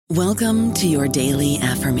Welcome to your daily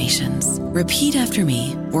affirmations. Repeat after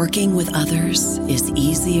me. Working with others is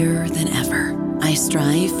easier than ever. I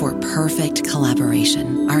strive for perfect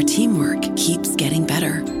collaboration. Our teamwork keeps getting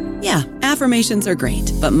better. Yeah, affirmations are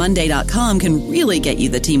great, but Monday.com can really get you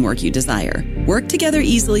the teamwork you desire. Work together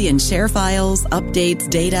easily and share files, updates,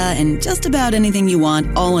 data, and just about anything you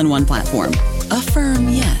want all in one platform. Affirm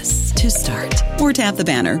yes to start, or tap the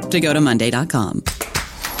banner to go to Monday.com.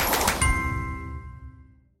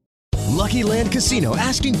 Lucky Land Casino,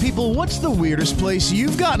 asking people, what's the weirdest place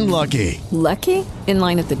you've gotten lucky? Lucky? In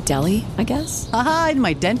line at the deli, I guess? Aha, in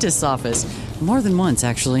my dentist's office. More than once,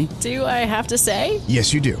 actually. Do I have to say?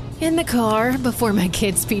 Yes, you do. In the car before my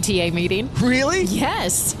kids' PTA meeting. Really?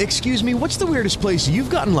 Yes. Excuse me, what's the weirdest place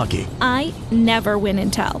you've gotten lucky? I never win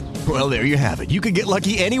and tell. Well, there you have it. You can get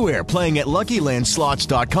lucky anywhere, playing at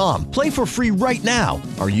LuckyLandSlots.com. Play for free right now.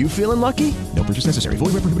 Are you feeling lucky? No purchase necessary.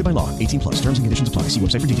 Void where prohibited by law. 18+. Terms and conditions apply. See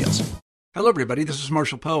website for details. Hello, everybody. This is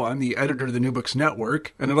Marshall Poe. I'm the editor of the New Books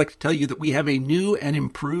Network, and I'd like to tell you that we have a new and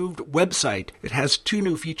improved website. It has 2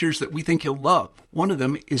 new features that we think you'll love. One of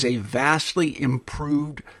them is a vastly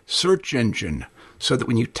improved search engine, so that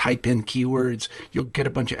when you type in keywords, you'll get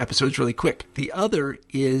a bunch of episodes really quick. The other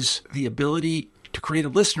is the ability to create a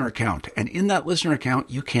listener account. And in that listener account,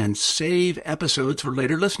 you can save episodes for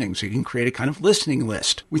later listening. So you can create a kind of listening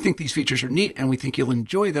list. We think these features are neat, and we think you'll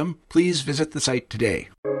enjoy them. Please visit the site today.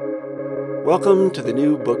 Welcome to the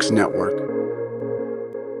New Books Network.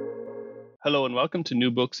 Hello and welcome to New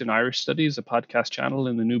Books in Irish Studies, a podcast channel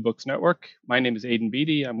in the New Books Network. My name is Aidan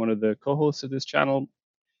Beattie. I'm one of the co-hosts of this channel.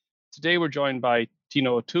 Today we're joined by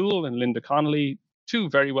Tina O'Toole and Linda Connolly, 2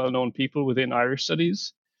 very well-known people within Irish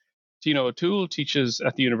Studies. Tina O'Toole teaches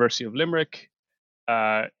at the University of Limerick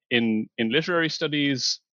in literary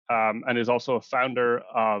studies and is also a founder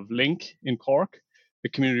of Link in Cork, the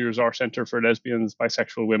community resource centre for lesbians,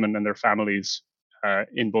 bisexual women and their families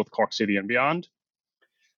in both Cork City and beyond.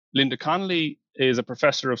 Linda Connolly is a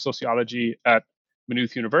professor of sociology at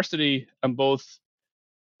Maynooth University, and both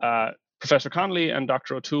Professor Connolly and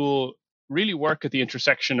Dr. O'Toole really work at the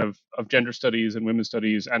intersection of gender studies and women's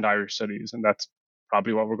studies and Irish studies. And that's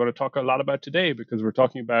probably what we're going to talk a lot about today, because we're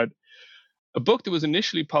talking about a book that was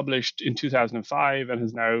initially published in 2005 and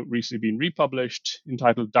has now recently been republished,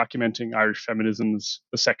 entitled Documenting Irish Feminism's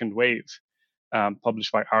The Second Wave,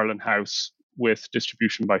 published by Arlen House with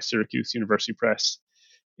distribution by Syracuse University Press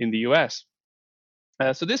in the US.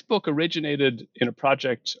 So this book originated in a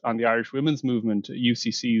project on the Irish women's movement at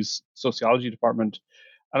UCC's sociology department.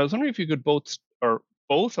 And I was wondering if you could both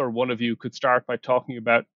or one of you could start by talking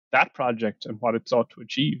about that project and what it sought to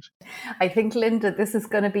achieve. I think, Linda, this is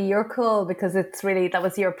going to be your call, because it's really, that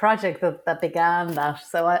was your project that began that.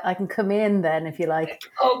 So I can come in then if you like.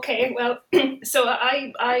 Okay, well, so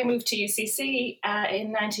I moved to UCC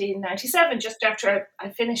in 1997, just after I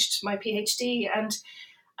finished my PhD, and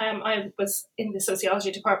I was in the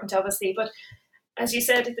sociology department, obviously. But as you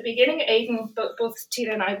said at the beginning, Aidan, both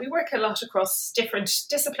Tina and I, we work a lot across different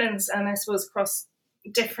disciplines, and I suppose across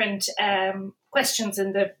different questions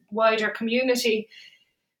in the wider community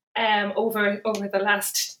over the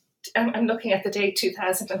last, I'm looking at the date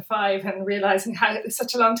 2005 and realizing how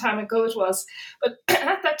such a long time ago it was. But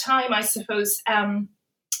at that time, I suppose,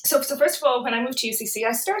 so first of all, when I moved to UCC,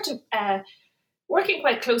 I started working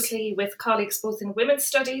quite closely with colleagues both in women's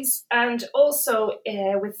studies and also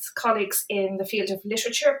with colleagues in the field of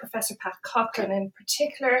literature, Professor Pat Coughlin in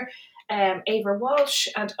particular, Ava Walsh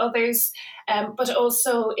and others, but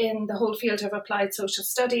also in the whole field of applied social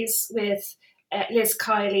studies with Liz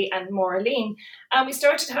Kiley and Maura Lean. And we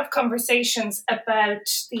started to have conversations about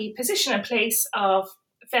the position and place of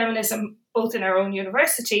feminism, both in our own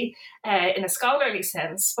university, in a scholarly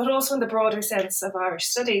sense, but also in the broader sense of Irish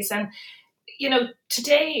studies. And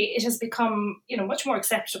today it has become, much more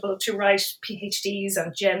acceptable to write PhDs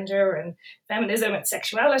on gender and feminism and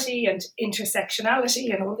sexuality and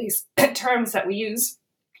intersectionality and all these terms that we use.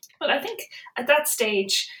 But I think at that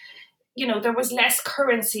stage, there was less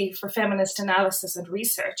currency for feminist analysis and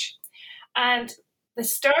research. And the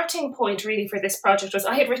starting point really for this project was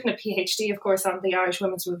I had written a PhD, of course, on the Irish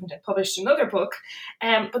women's movement and published another book.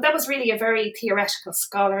 But that was really a very theoretical,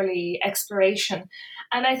 scholarly exploration.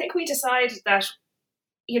 And I think we decided that,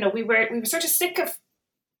 we were sort of sick of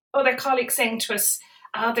other colleagues saying to us,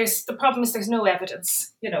 the problem is there's no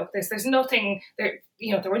evidence. There's nothing there.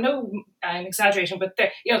 There were no, I'm exaggerating, but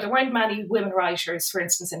there weren't many women writers, for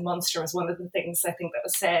instance, in Munster was one of the things I think that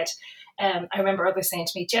was said. I remember others saying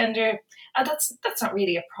to me, gender, that's not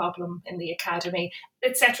really a problem in the academy,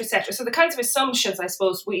 et cetera, et cetera. So the kinds of assumptions, I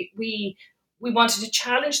suppose, we wanted to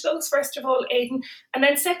challenge those, first of all, Aidan. And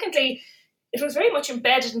then secondly, it was very much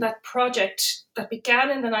embedded in that project that began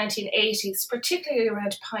in the 1980s, particularly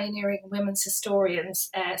around pioneering women's historians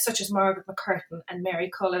such as Margaret McCurtain and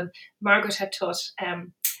Mary Cullen. Margaret had taught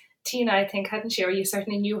Tina, I think, hadn't she? Or you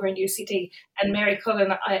certainly knew her in UCD. And Mary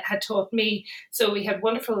Cullen had taught me. So we had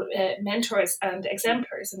wonderful mentors and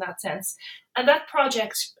exemplars in that sense. And that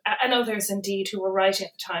project, and others indeed who were writing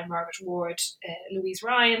at the time, Margaret Ward, Louise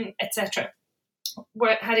Ryan, etc.,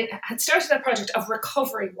 had started that project of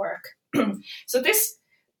recovery work. So this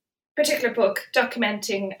particular book,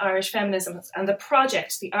 documenting Irish feminism and the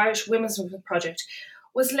project, the Irish Women's Movement Project,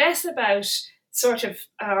 was less about sort of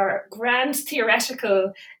our grand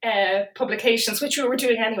theoretical publications, which we were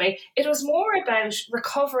doing anyway. It was more about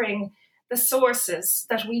recovering the sources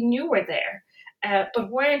that we knew were there,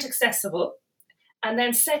 but weren't accessible. And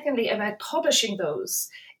then secondly, about publishing those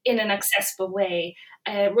in an accessible way.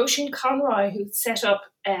 Roisin Conroy, who set up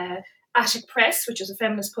Attic Press, which is a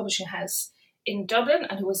feminist publishing house in Dublin,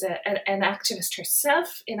 and who was an activist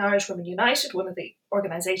herself in Irish Women United, one of the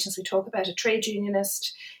organisations we talk about, a trade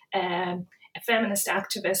unionist, a feminist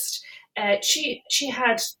activist. She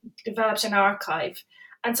had developed an archive.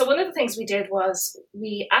 And so one of the things we did was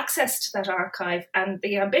we accessed that archive, and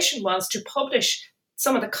the ambition was to publish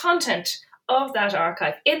some of the content of that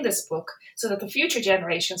archive in this book so that the future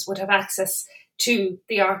generations would have access to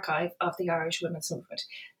the archive of the Irish women's movement.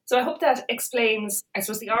 So I hope that explains, I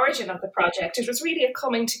suppose, the origin of the project. It was really a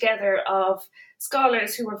coming together of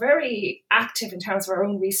scholars who were very active in terms of our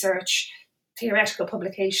own research, theoretical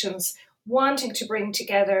publications, wanting to bring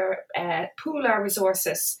together, pool our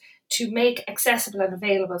resources to make accessible and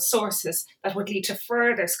available sources that would lead to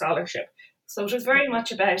further scholarship. So it was very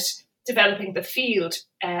much about developing the field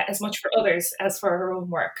as much for others as for our own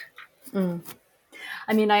work. Mm.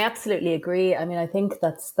 I mean, I absolutely agree. I mean, I think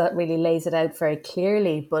that really lays it out very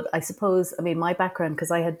clearly. But I suppose, I mean, my background,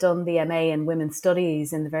 because I had done the MA in Women's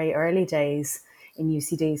Studies in the very early days in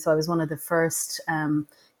UCD. So I was one of the first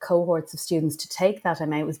cohorts of students to take that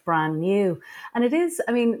MA. It was brand new. And it is,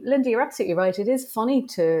 I mean, Linda, you're absolutely right. It is funny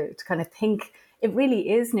to kind of think it really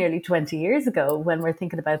is nearly 20 years ago when we're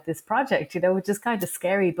thinking about this project, you know, which is kind of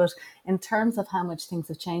scary. But in terms of how much things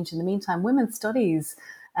have changed in the meantime, women's studies,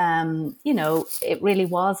 you know, it really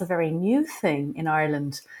was a very new thing in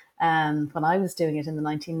Ireland when I was doing it in the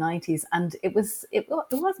 1990s. And it was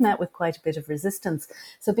met with quite a bit of resistance.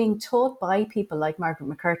 So being taught by people like Margaret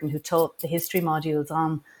McCurtain, who taught the history modules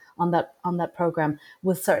on that program,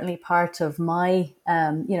 was certainly part of my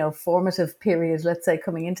you know, formative period, let's say,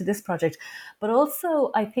 coming into this project. But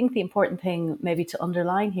also, I think the important thing maybe to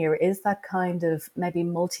underline here is that kind of maybe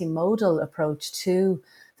multimodal approach to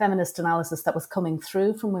feminist analysis that was coming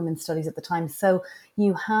through from women's studies at the time. So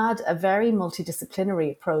you had a very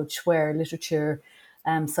multidisciplinary approach where literature,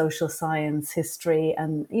 social science, history,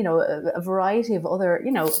 and, you know, a variety of other,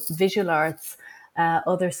 you know, visual arts,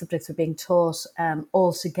 other subjects were being taught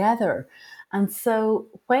all together. And so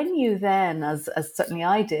when you then, as certainly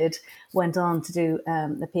I did, went on to do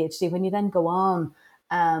the PhD, when you then go on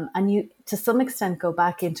and you, to some extent, go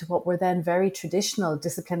back into what were then very traditional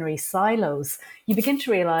disciplinary silos, you begin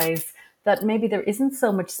to realise that maybe there isn't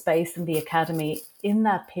so much space in the academy in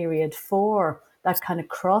that period for that kind of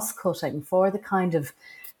cross-cutting, for the kind of,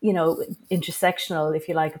 you know, intersectional, if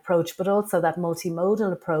you like, approach, but also that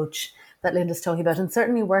multimodal approach that Linda's talking about, and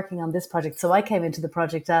certainly working on this project. So I came into the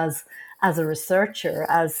project as a researcher,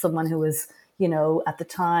 as someone who was, you know, at the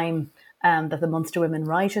time that the Munster Women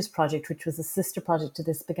Writers Project, which was a sister project to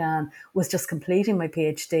this, began, was just completing my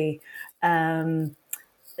PhD.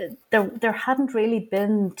 There hadn't really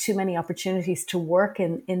been too many opportunities to work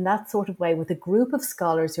in that sort of way with a group of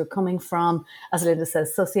scholars who are coming from, as Linda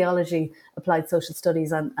says, sociology, applied social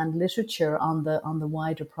studies, and literature on the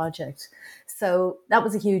wider project. So that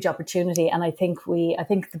was a huge opportunity, and I think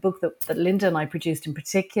the book that Linda and I produced in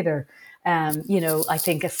particular, you know, I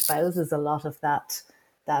think espouses a lot of that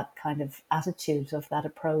kind of attitude, of that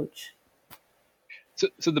approach.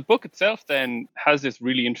 So the book itself then has this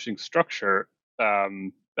really interesting structure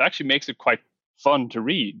that actually makes it quite fun to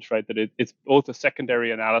read, right? That it's both a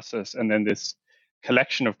secondary analysis and then this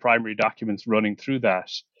collection of primary documents running through that.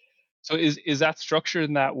 So is that structured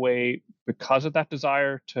in that way because of that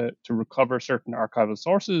desire to recover certain archival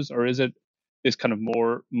sources, or is it this kind of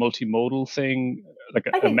more multimodal thing, like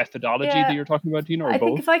a methodology that you're talking about, or I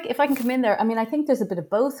both? think if I can come in there, I mean, I think there's a bit of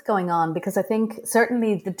both going on, because I think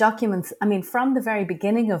certainly the documents, I mean, from the very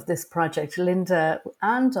beginning of this project, Linda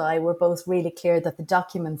and I were both really clear that the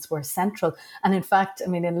documents were central. And in fact, I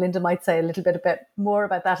mean, and Linda might say a little bit more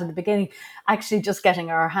about that in the beginning, actually just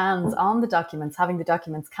getting our hands on the documents, having the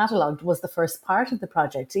documents catalogued was the first part of the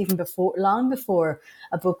project, even long before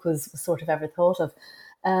a book was sort of ever thought of.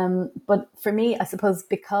 But for me, I suppose,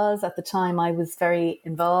 because at the time I was very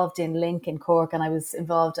involved in Link in Cork, and I was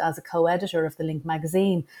involved as a co-editor of the Link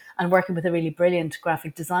magazine and working with a really brilliant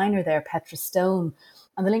graphic designer there, Petra Stone.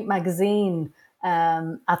 And the Link magazine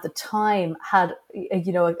at the time had,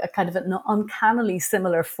 a kind of an uncannily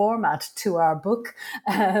similar format to our book,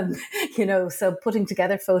 so putting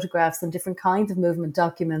together photographs and different kinds of movement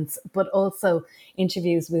documents, but also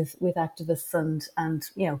interviews with activists and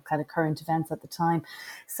kind of current events at the time.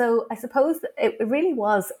 So I suppose it really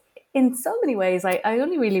was, in so many ways, I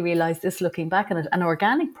only really realized this looking back on it, an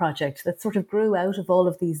organic project that sort of grew out of all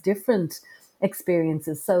of these different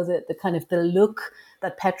experiences. So that the kind of the look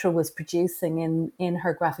that Petra was producing in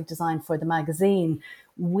her graphic design for the magazine,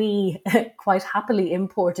 we quite happily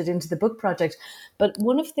imported into the book project. But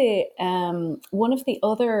one of the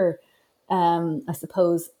other I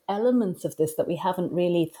suppose, elements of this that we haven't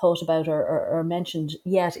really thought about or mentioned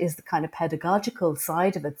yet is the kind of pedagogical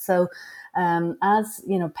side of it. So as,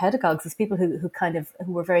 pedagogues, as people who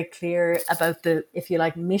were very clear about the, if you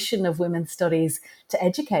like, mission of women's studies to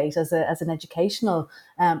educate as an educational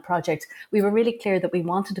project, we were really clear that we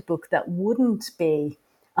wanted a book that wouldn't be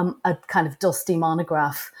a kind of dusty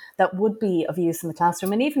monograph, that would be of use in the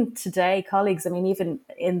classroom. And even today, colleagues, I mean, even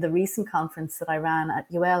in the recent conference that I ran at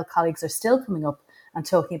UL, colleagues are still coming up and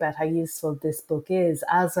talking about how useful this book is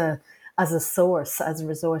as a source, as a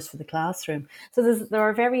resource for the classroom. So there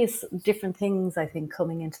are various different things, I think,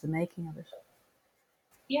 coming into the making of it.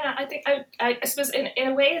 Yeah, I think I suppose in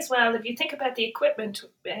a way as well, if you think about the equipment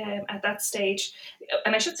at that stage,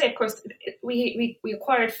 and I should say, of course, we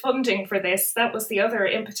acquired funding for this. That was the other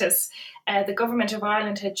impetus. The Government of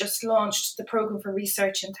Ireland had just launched the Programme for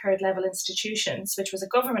Research in Third Level Institutions, which was a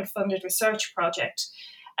government-funded research project.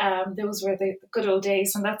 Those were the good old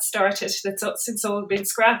days when that started. That's since all been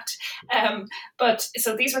scrapped. But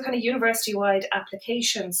so these were kind of university-wide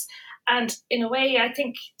applications. And in a way, I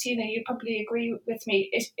think, Tina, you probably agree with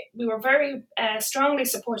me, we were very strongly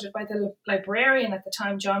supported by the librarian at the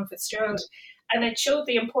time, John Fitzgerald, and it showed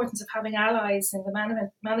the importance of having allies in the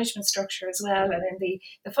management structure as well, and in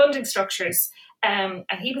the funding structures. And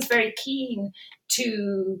he was very keen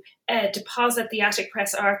to deposit the Attic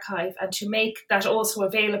Press archive and to make that also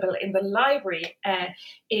available in the library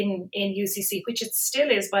in UCC, which it still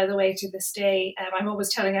is, by the way, to this day. I'm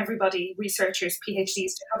always telling everybody, researchers,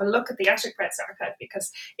 PhDs, to have a look at the Attic Press archive, because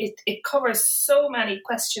it covers so many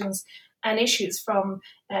questions and issues from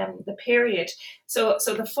the period. So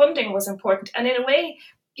the funding was important. And in a way,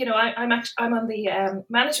 I'm on the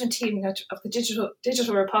management team of the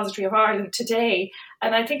Digital Repository of Ireland today,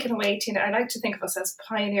 and I think in a way, Tina, I like to think of us as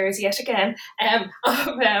pioneers yet again of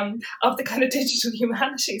the kind of digital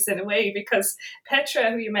humanities in a way, because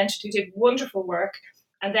Petra, who you mentioned, who did wonderful work,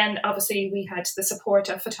 and then obviously we had the support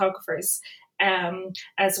of photographers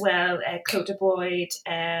as well, Claude de Boyd,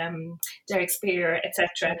 Derek Spear,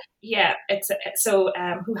 etc. Yeah,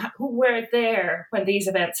 who were there when these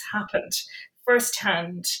events happened.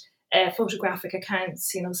 First-hand photographic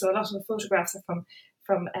accounts, so a lot of the photographs are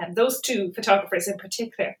from those two photographers in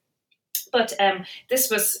particular. But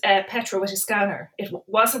this was Petra with a scanner. It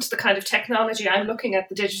wasn't the kind of technology I'm looking at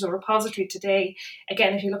the Digital Repository today.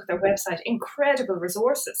 Again, if you look at their website, incredible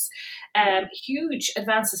resources, huge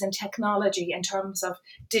advances in technology in terms of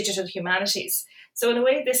digital humanities. So in a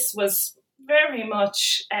way, this was very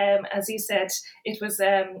much, as you said, it was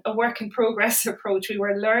a work in progress approach. We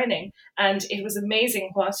were learning, and it was amazing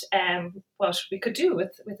what we could do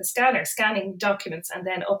with a scanner, scanning documents and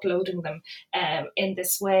then uploading them in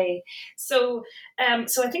this way. So I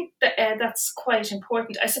think that that's quite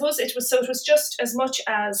important. I suppose it was just as much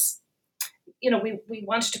as, we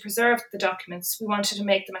wanted to preserve the documents, we wanted to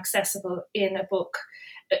make them accessible in a book,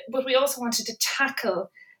 but we also wanted to tackle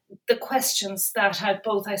the questions that had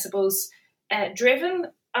both, I suppose, driven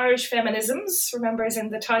Irish feminisms. Remember, as in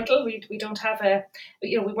the title, we don't have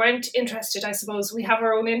we weren't interested, I suppose, we have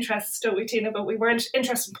our own interests, don't we, Tina, but we weren't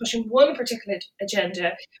interested in pushing one particular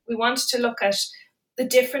agenda. We wanted to look at the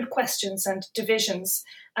different questions and divisions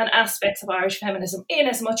and aspects of Irish feminism in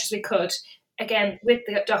as much as we could, again, with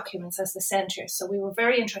the documents as the centre. So we were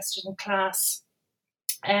very interested in class.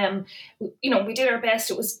 We did our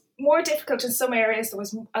best. It was more difficult in some areas. There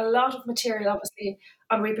was a lot of material, obviously,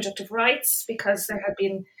 on reproductive rights, because there had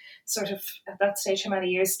been sort of, at that stage, how many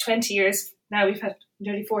years? 20 years. Now we've had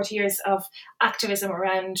nearly 40 years of activism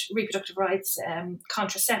around reproductive rights,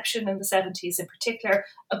 contraception in the 70s in particular,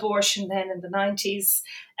 abortion then in the 90s,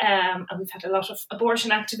 and we've had a lot of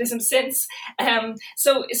abortion activism since.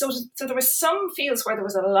 So there were some fields where there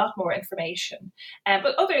was a lot more information,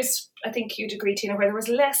 but others, I think you'd agree, Tina, where there was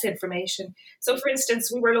less information. So, for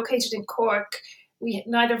instance, we were located in Cork.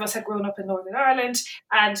 Neither of us had grown up in Northern Ireland,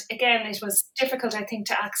 and again, it was difficult, I think,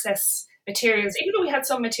 to access materials, even though we had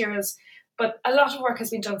some materials. But a lot of work has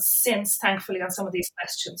been done since, thankfully, on some of these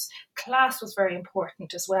questions. Class was very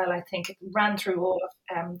important as well, I think. It ran through all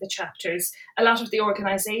of the chapters. A lot of the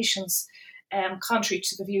organisations, contrary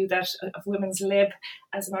to the view that of Women's Lib,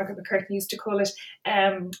 as Margaret McCurtain used to call it,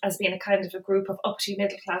 as being a kind of a group of up to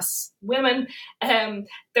middle class women,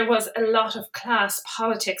 there was a lot of class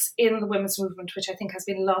politics in the women's movement, which I think has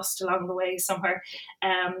been lost along the way somewhere.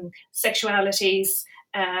 Sexualities,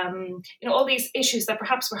 all these issues that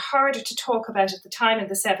perhaps were harder to talk about at the time in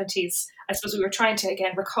the 70s. I suppose we were trying to,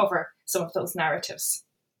 again, recover some of those narratives.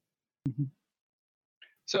 Mm-hmm.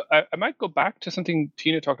 So I might go back to something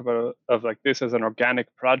Tina talked about, of like this as an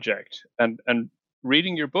organic project. And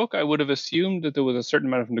reading your book, I would have assumed that there was a certain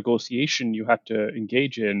amount of negotiation you had to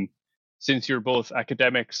engage in, since you're both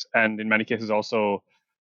academics and in many cases also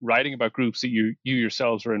writing about groups that you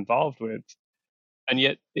yourselves were involved with. And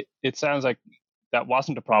yet it sounds like that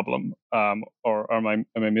wasn't a problem, or am I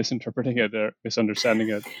misinterpreting it or misunderstanding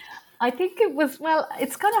it? I think it was, well,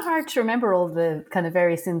 it's kind of hard to remember all the kind of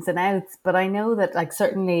various ins and outs, but I know that, like,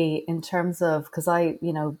 certainly in terms of, because as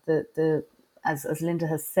Linda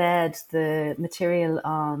has said, the material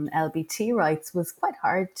on LBT rights was quite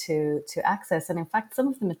hard to access. And in fact, some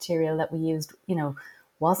of the material that we used,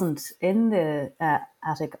 wasn't in the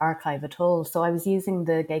Attic archive at all. So I was using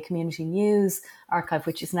the Gay Community News archive,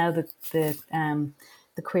 which is now the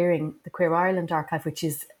Queer Ireland archive, which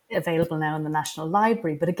is available now in the National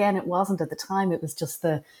Library. But again, it wasn't at the time. It was just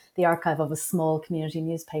the archive of a small community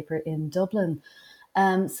newspaper in Dublin.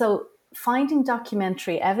 So finding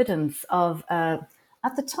documentary evidence of,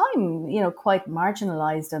 at the time, quite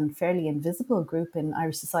marginalised and fairly invisible group in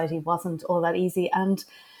Irish society wasn't all that easy.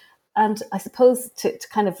 And I suppose to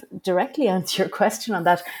kind of directly answer your question on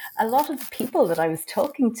that, a lot of the people that I was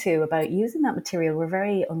talking to about using that material were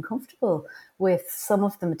very uncomfortable with some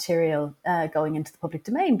of the material going into the public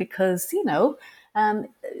domain, because,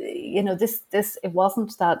 this it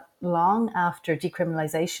wasn't that long after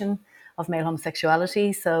decriminalisation of male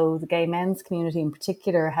homosexuality. So the gay men's community in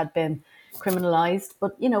particular had been criminalised,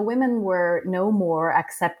 but women were no more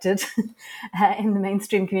accepted in the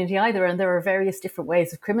mainstream community either, and there are various different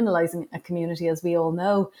ways of criminalising a community, as we all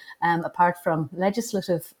know, apart from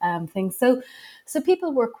legislative things. So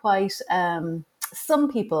people were quite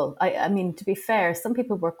some people, I mean, to be fair, some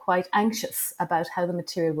people were quite anxious about how the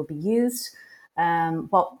material would be used,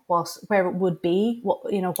 where it would be,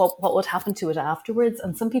 what would happen to it afterwards,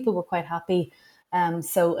 and some people were quite happy.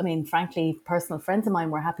 So, I mean, frankly, personal friends of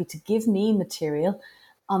mine were happy to give me material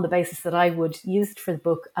on the basis that I would use it for the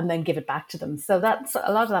book and then give it back to them. So that's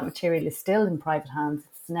a lot of that material is still in private hands.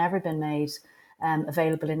 It's never been made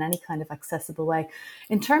available in any kind of accessible way.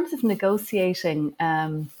 In terms of negotiating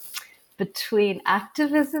between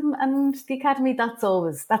activism and the Academy, that's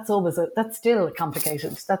still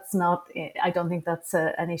complicated. That's not, I don't think that's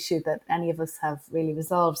an issue that any of us have really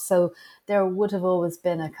resolved. So there would have always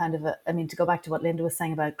been a kind of to go back to what Linda was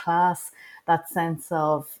saying about class, that sense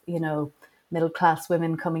of, middle class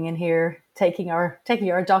women coming in here, taking our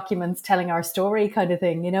documents, telling our story kind of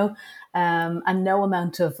thing, and no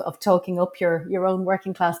amount of talking up your own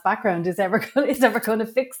working class background is ever going to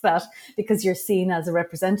fix that, because you're seen as a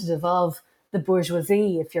representative of the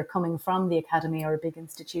bourgeoisie if you're coming from the Academy or a big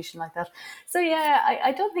institution like that. So yeah,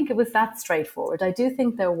 I don't think it was that straightforward. I do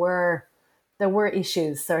think there were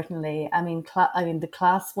issues, certainly. I mean, the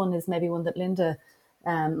class one is maybe one that Linda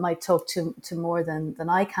might talk to more than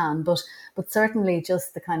I can, but certainly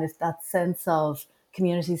just the kind of that sense of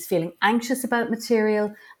communities feeling anxious about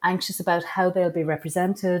material, anxious about how they'll be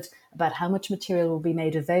represented, about how much material will be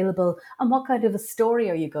made available, and what kind of a story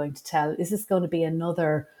are you going to tell? Is this going to be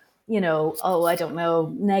another,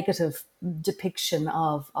 negative depiction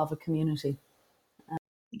of a community?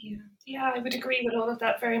 Yeah, I would agree with all of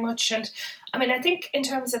that very much. And I mean, I think in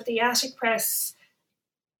terms of the Attic Press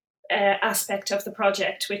aspect of the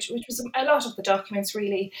project, which was a lot of the documents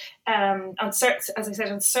really, on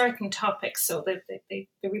certain topics. So the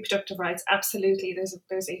reproductive rights, absolutely.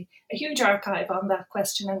 There's a huge archive on that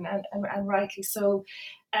question, and rightly so.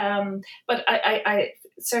 But I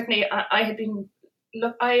certainly I had been,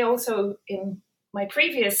 I also in my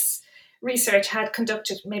previous research had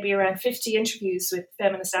conducted maybe around 50 interviews with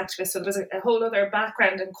feminist activists. So there was a whole other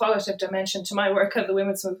background and qualitative dimension to my work on the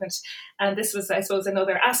women's movement. And this was, I suppose,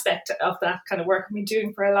 another aspect of that kind of work I've been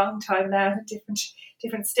doing for a long time now at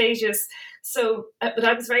different stages. So, but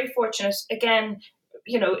I was very fortunate. Again,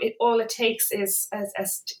 all it takes is,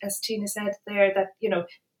 as Tina said there, that,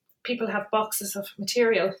 people have boxes of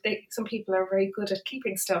material. Some people are very good at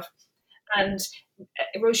keeping stuff. And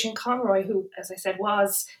Roisin Conroy, who, as I said,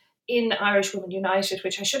 was in Irish Women United,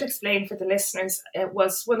 which I should explain for the listeners,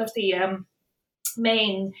 was one of the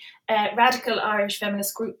main radical Irish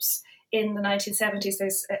feminist groups in the 1970s.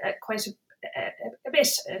 There's quite a bit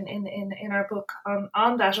in our book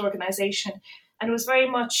on that organisation, and it was very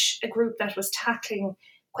much a group that was tackling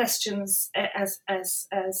questions, as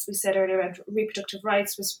we said earlier, around reproductive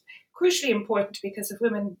rights was crucially important, because if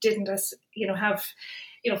women didn't, have,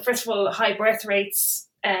 first of all, high birth rates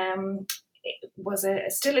was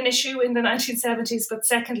still an issue in the 1970s, but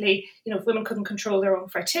secondly, if women couldn't control their own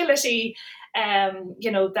fertility,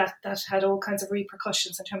 that had all kinds of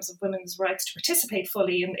repercussions in terms of women's rights to participate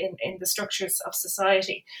fully in the structures of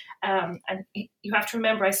society. And you have to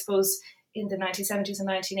remember, I suppose, in the 1970s and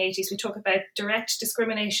 1980s, we talk about direct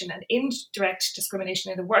discrimination and indirect discrimination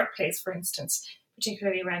in the workplace, for instance,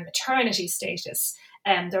 particularly around maternity status.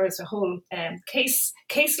 There is a whole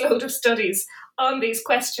caseload of studies on these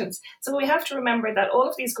questions. So we have to remember that all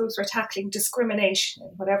of these groups were tackling discrimination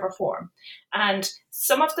in whatever form. And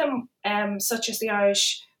some of them, such as the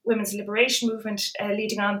Irish Women's Liberation Movement,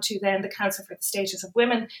 leading on to then the Council for the Status of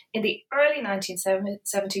Women in the early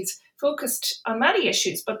 1970s, focused on many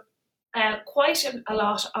issues, but quite a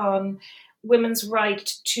lot on women's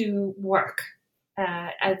right to work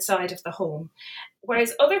outside of the home.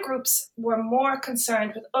 Whereas other groups were more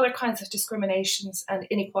concerned with other kinds of discriminations and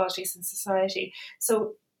inequalities in society.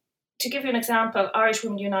 So to give you an example, Irish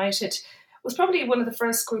Women United was probably one of the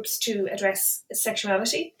first groups to address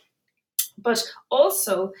sexuality, but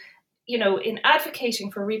also, in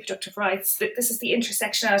advocating for reproductive rights, this is the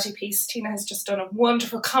intersectionality piece. Tina has just done a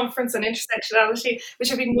wonderful conference on intersectionality,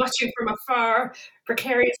 which I've been watching from afar,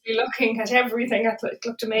 precariously looking at everything. It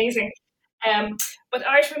looked amazing. But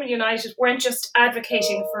Irish Women United weren't just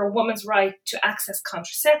advocating for a woman's right to access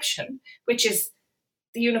contraception, which is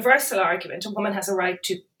the universal argument. A woman has a right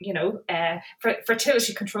to,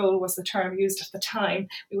 fertility control was the term used at the time.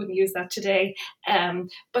 We wouldn't use that today.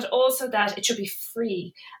 But also that it should be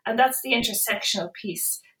free. And that's the intersectional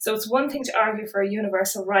piece. So it's one thing to argue for a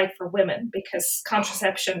universal right for women, because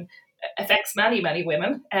contraception affects many, many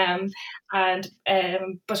women,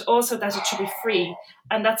 but also that it should be free.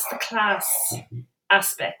 And that's the class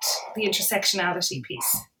aspect, the intersectionality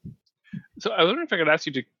piece. So I wonder if I could ask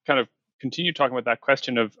you to kind of continue talking about that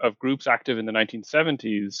question of groups active in the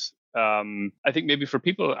 1970s. I think maybe for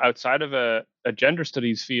people outside of a gender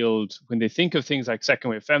studies field, when they think of things like second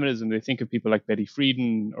wave feminism, they think of people like Betty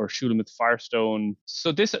Friedan or Shulamith Firestone.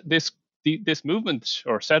 So this movement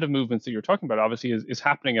or set of movements that you're talking about obviously is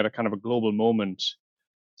happening at a kind of a global moment.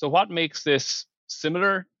 So what makes this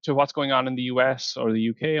similar to what's going on in the US or the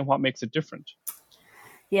UK, and what makes it different?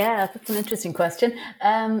 Yeah, that's an interesting question.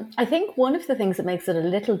 I think one of the things that makes it a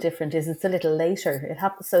little different is it's a little later.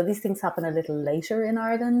 So these things happen a little later in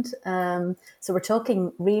Ireland. So we're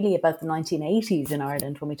talking really about the 1980s in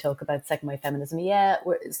Ireland when we talk about second wave feminism. Yeah,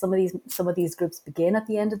 some of these groups begin at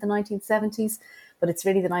the end of the 1970s, but it's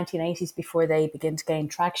really the 1980s before they begin to gain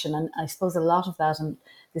traction. And I suppose a lot of that, and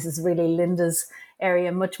this is really Linda's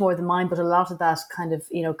area much more than mine, but a lot of that kind of,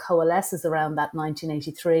 coalesces around that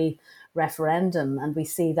 1983 referendum. And we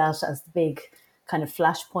see that as the big kind of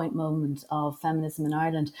flashpoint moment of feminism in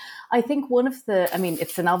Ireland. I think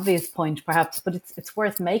it's an obvious point perhaps, but it's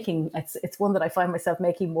worth making. It's one that I find myself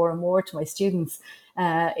making more and more to my students,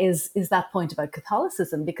 is that point about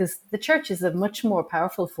Catholicism, because the church is a much more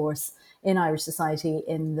powerful force in Irish society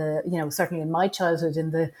in the, certainly in my childhood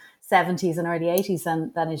in the 70s and early 80s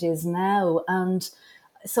than it is now. And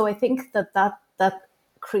so I think that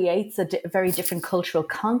creates a very different cultural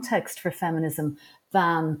context for feminism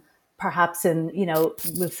than perhaps in,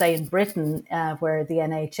 we'll say in Britain, where the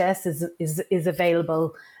NHS is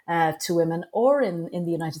available to women, or in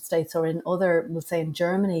the United States, or in other, we'll say in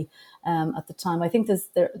Germany at the time. I think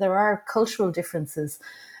there are cultural differences.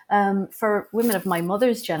 For women of my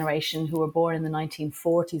mother's generation who were born in the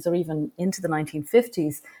 1940s or even into the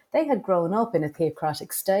 1950s, they had grown up in a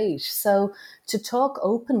theocratic state. So to talk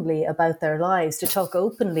openly about their lives, to talk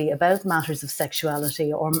openly about matters of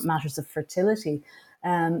sexuality or matters of fertility,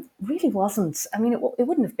 really wasn't. I mean, it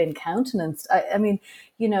wouldn't have been countenanced. I mean,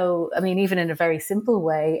 even in a very simple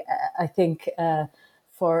way, I think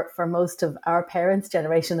for most of our parents'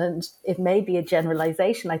 generation, and it may be a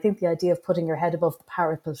generalization, I think the idea of putting your head above the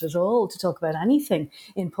parapet at all to talk about anything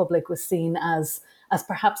in public was seen as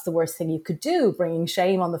perhaps the worst thing you could do, bringing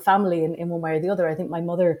shame on the family in one way or the other. I think my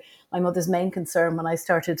mother's main concern when I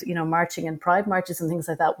started, marching in pride marches and things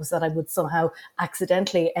like that was that I would somehow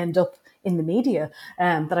accidentally end up in the media,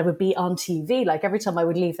 that I would be on TV. Like every time I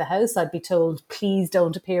would leave the house, I'd be told, please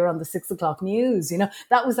don't appear on the 6 o'clock news.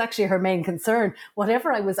 That was actually her main concern.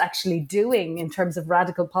 Whatever I was actually doing in terms of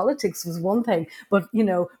radical politics was one thing, but,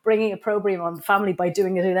 bringing opprobrium on the family by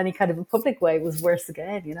doing it in any kind of a public way was worse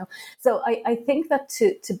again, So I think that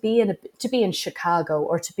to be in Chicago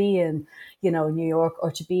or to be in, New York or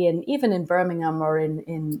to be even in Birmingham or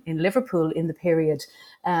in Liverpool in the period,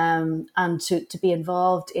 and to be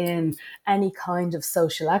involved in any kind of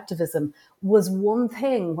social activism was one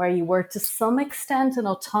thing where you were to some extent an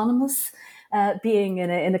autonomous being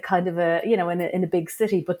in a kind of in a big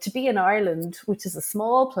city. But to be in Ireland, which is a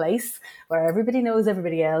small place where everybody knows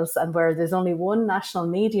everybody else and where there's only one national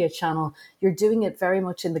media channel, you're doing it very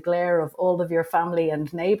much in the glare of all of your family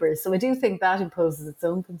and neighbours. So I do think that imposes its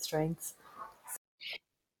own constraints.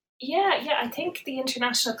 Yeah, I think the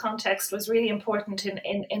international context was really important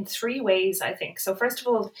in three ways, I think. So first of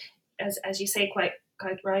all, as you say quite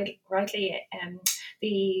rightly,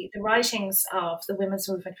 the writings of the women's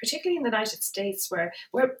movement, particularly in the United States, where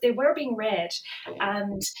they were being read,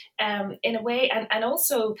 and in a way, and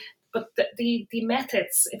also, but the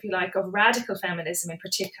methods, if you like, of radical feminism in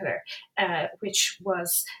particular, which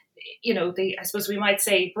was, I suppose we might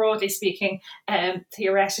say, broadly speaking,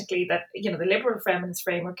 theoretically, that the liberal feminist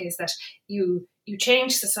framework is that you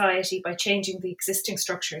change society by changing the existing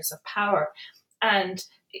structures of power. And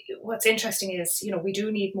what's interesting is, we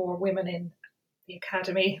do need more women in the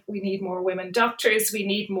academy. We need more women doctors. We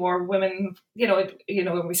need more women,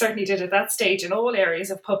 and we certainly did at that stage in all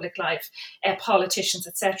areas of public life, politicians,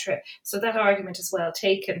 etc. So that argument is well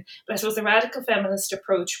taken. But I suppose the radical feminist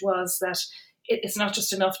approach was that it's not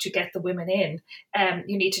just enough to get the women in.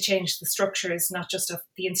 You need to change the structures, not just of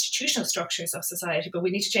the institutional structures of society, but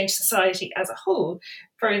we need to change society as a whole.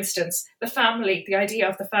 For instance, the family, the idea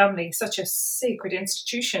of the family, such a sacred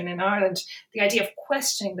institution in Ireland, the idea of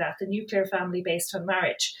questioning that, the nuclear family based on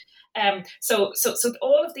marriage. So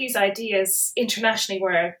all of these ideas internationally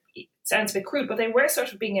were, it sounds a bit crude, but they were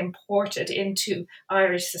sort of being imported into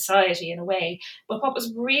Irish society in a way. But what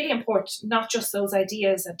was really important, not just those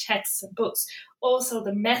ideas and texts and books, also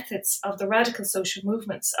the methods of the radical social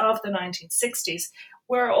movements of the 1960s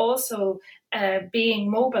were also being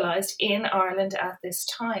mobilised in Ireland at this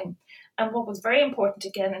time. And what was very important,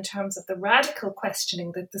 again, in terms of the radical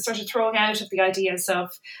questioning, the sort of throwing out of the ideas of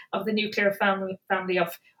the nuclear family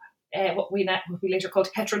of what we later called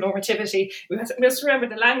heteronormativity. We must remember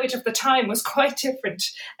the language of the time was quite different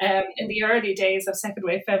in the early days of second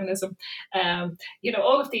wave feminism.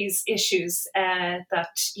 All of these issues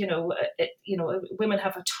that women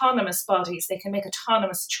have autonomous bodies, they can make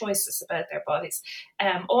autonomous choices about their bodies.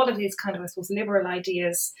 All of these kind of, I suppose, liberal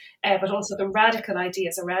ideas, but also the radical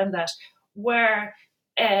ideas around that were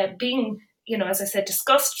being, as I said,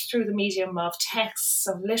 discussed through the medium of texts,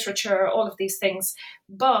 of literature, all of these things.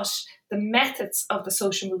 But the methods of the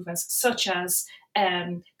social movements, such as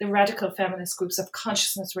the radical feminist groups of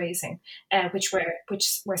consciousness raising, which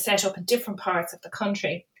were set up in different parts of the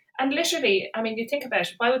country. And literally, I mean, you think about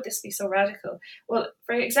it, why would this be so radical? Well,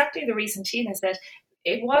 for exactly the reason Tina said,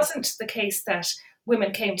 it wasn't the case that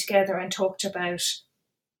women came together and talked about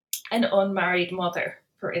an unmarried mother,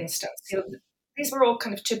 for instance. These were all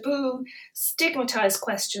kind of taboo, stigmatized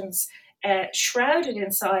questions, shrouded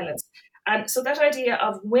in silence. And so that idea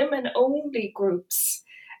of women-only groups,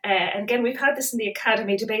 and again, we've had this in the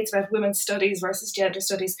academy, debates about women's studies versus gender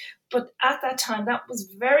studies, but at that time, that was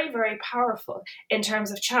very, very powerful in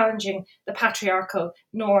terms of challenging the patriarchal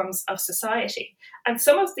norms of society. And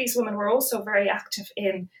some of these women were also very active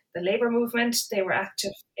in the labor movement. They were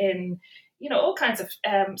active in, all kinds of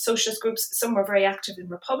socialist groups. Some were very active in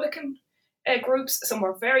Republican groups, some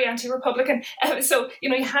were very anti-Republican. So,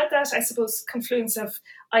 you had that, I suppose, confluence of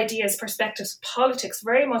ideas, perspectives, politics,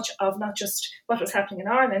 very much of not just what was happening in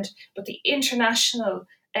Ireland, but the international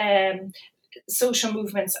social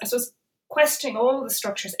movements, I suppose, questioning all the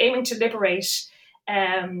structures, aiming to liberate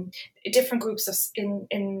different groups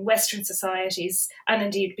in Western societies and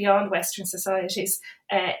indeed beyond Western societies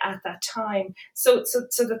at that time. So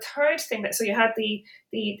the third thing so you had the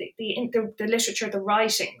literature, the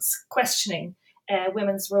writings, questioning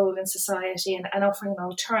women's role in society and offering an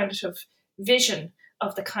alternative vision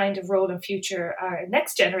of the kind of role and future our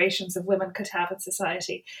next generations of women could have in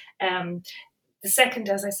society. The second,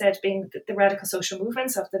 as I said, being the radical social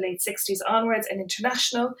movements of the late 60s onwards, an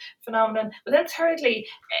international phenomenon. But then thirdly,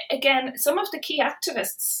 again, some of the key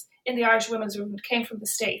activists in the Irish women's movement came from the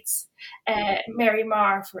States. Mary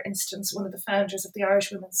Marr, for instance, one of the founders of the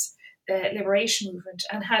Irish women's liberation movement,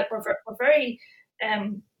 and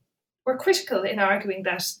were critical in arguing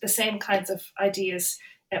that the same kinds of ideas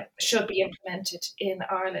should be implemented in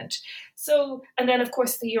Ireland. So, and then of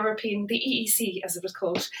course the EEC, as it was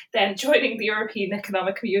called, then joining the European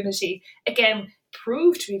Economic Community, again,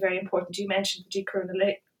 proved to be very important. You mentioned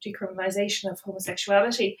the decriminalisation of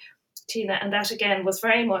homosexuality, Tina, and that again was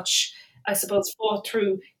very much, I suppose, fought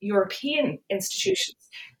through European institutions.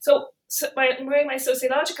 So by wearing my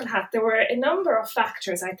sociological hat, there were a number of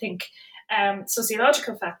factors, I think,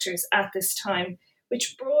 sociological factors at this time,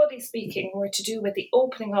 which broadly speaking were to do with the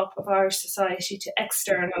opening up of Irish society to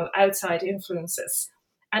external outside influences.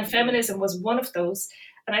 And feminism was one of those.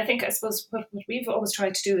 And I think, I suppose, what we've always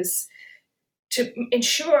tried to do is to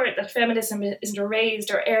ensure that feminism isn't erased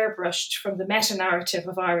or airbrushed from the meta-narrative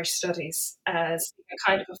of Irish studies as a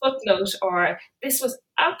kind of a footnote, or this was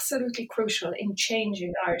absolutely crucial in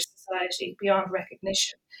changing Irish society beyond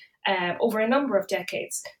recognition over a number of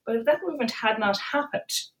decades. But if that movement had not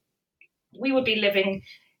happened, we would be living,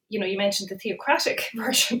 you mentioned the theocratic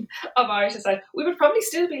version of Irish society, we would probably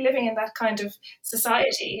still be living in that kind of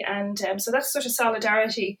society. And so that sort of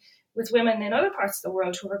solidarity with women in other parts of the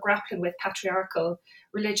world who are grappling with patriarchal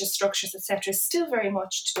religious structures, etc., is still very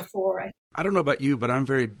much to the fore. I don't know about you, but I'm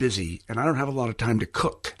very busy and I don't have a lot of time to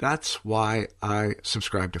cook. That's why I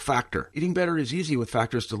subscribe to Factor. Eating better is easy with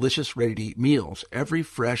Factor's delicious, ready-to-eat meals. Every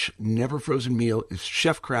fresh, never frozen meal is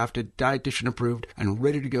chef-crafted, dietitian approved, and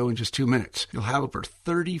ready to go in just 2 minutes. You'll have over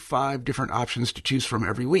 35 different options to choose from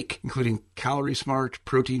every week, including Calorie Smart,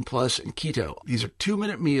 Protein Plus, and Keto. These are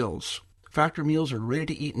 2-minute meals. Factor meals are ready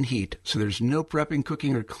to eat and heat, so there's no prepping,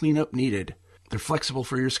 cooking, or cleanup needed. They're flexible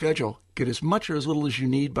for your schedule. Get as much or as little as you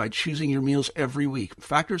need by choosing your meals every week.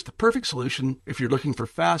 Factor is the perfect solution if you're looking for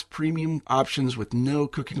fast, premium options with no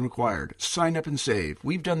cooking required. Sign up and save.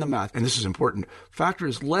 We've done the math, and this is important. Factor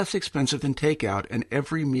is less expensive than takeout, and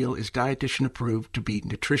every meal is dietitian approved to be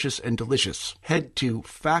nutritious and delicious. Head to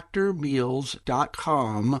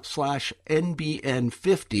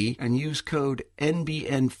factormeals.com/NBN50 and use code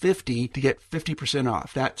NBN50 to get 50%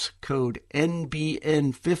 off. That's code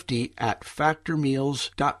NBN50 at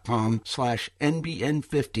factormeals.com/NBN50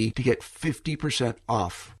 to get 50%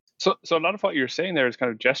 off. So a lot of what you're saying there is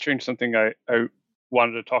kind of gesturing to something I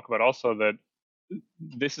wanted to talk about also, that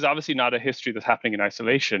this is obviously not a history that's happening in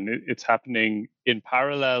isolation. It's happening in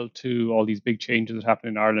parallel to all these big changes that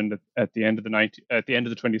happened in Ireland at the end of the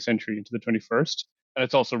 20th century into the 21st. And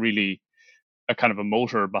it's also really a kind of a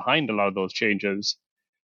motor behind a lot of those changes.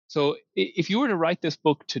 So if you were to write this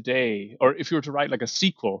book today, or if you were to write like a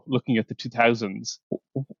sequel looking at the 2000s,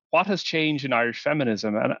 what has changed in Irish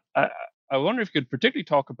feminism? And I wonder if you could particularly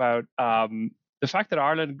talk about the fact that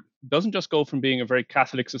Ireland doesn't just go from being a very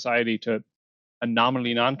Catholic society to a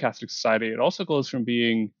nominally non-Catholic society. It also goes from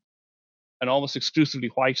being an almost exclusively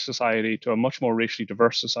white society to a much more racially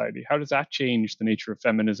diverse society. How does that change the nature of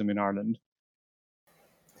feminism in Ireland?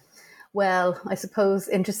 Well, I suppose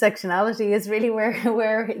intersectionality is really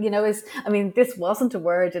where this wasn't a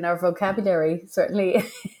word in our vocabulary, certainly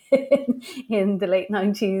in the late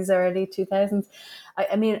 90s, early 2000s.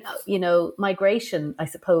 Migration, I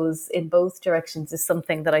suppose, in both directions is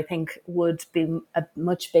something that I think would be a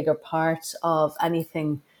much bigger part of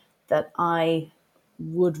anything that I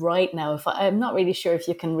would write now. I'm not really sure if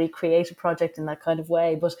you can recreate a project in that kind of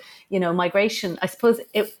way, but, migration, I suppose,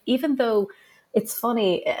 even though it's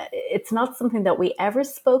funny, it's not something that we ever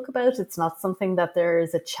spoke about. It's not something that there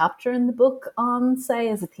is a chapter in the book on, say,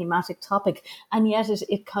 as a thematic topic. And yet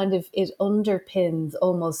it underpins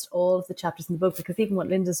almost all of the chapters in the book, because even what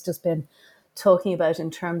Linda's just been talking about in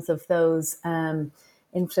terms of those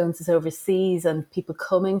influences overseas and people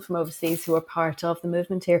coming from overseas who are part of the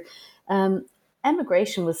movement here,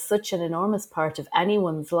 emigration was such an enormous part of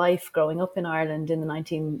anyone's life growing up in Ireland in the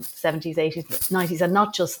 1970s, 80s, 90s, and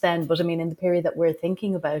not just then, but in the period that we're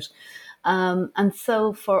thinking about. And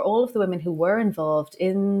so for all of the women who were involved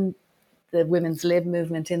in the Women's Lib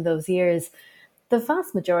movement in those years, the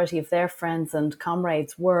vast majority of their friends and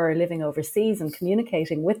comrades were living overseas and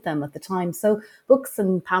communicating with them at the time. So books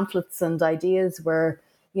and pamphlets and ideas were,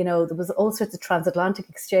 there was all sorts of transatlantic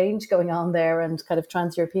exchange going on there and kind of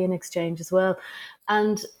trans-European exchange as well.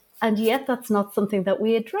 And And yet that's not something that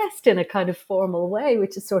we addressed in a kind of formal way,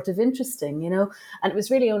 which is sort of interesting, And it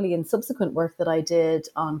was really only in subsequent work that I did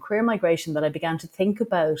on queer migration that I began to think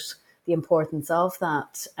about the importance of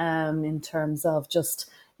that, in terms of just,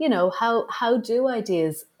 how do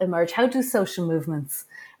ideas emerge? How do social movements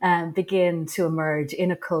begin to emerge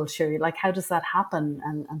in a culture? Like, how does that happen,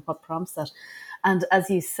 and what prompts that? And as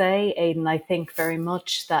you say, Aidan, I think very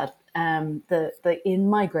much that the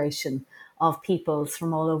in-migration of peoples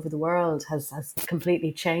from all over the world has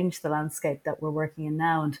completely changed the landscape that we're working in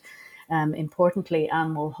now. And importantly,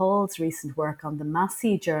 Anne Mulhall's recent work on the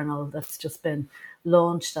Massey Journal that's just been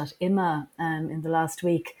launched at IMA in the last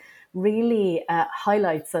week really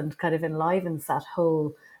highlights and kind of enlivens that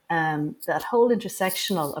whole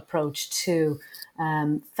intersectional approach to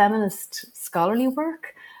feminist scholarly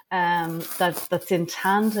work that's in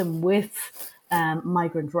tandem with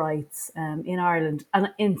migrant rights in Ireland. And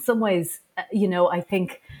in some ways, I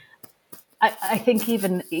think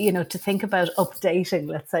even, to think about updating,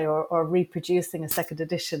 let's say, or reproducing a second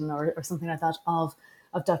edition or something like that of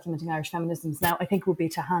documenting Irish feminisms now, I think would be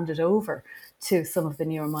to hand it over to some of the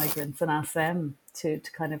newer migrants and ask them to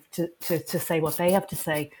kind of to say what they have to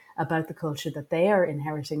say about the culture that they are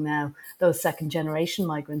inheriting now, those second generation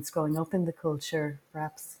migrants growing up in the culture,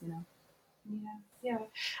 perhaps, Yeah.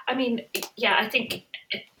 I mean, I think,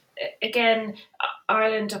 again,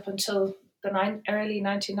 Ireland up until the early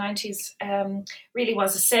 1990s really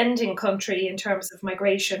was a sending country in terms of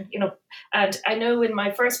migration, and I know in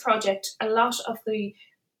my first project, a lot of the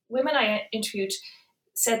women I interviewed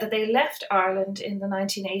said that they left Ireland in the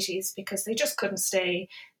 1980s because they just couldn't stay.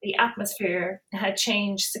 The atmosphere had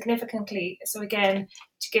changed significantly. So again,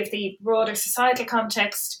 to give the broader societal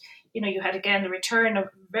context, you had again the return of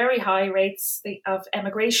very high rates of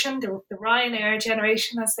emigration, the Ryanair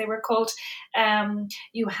generation, as they were called.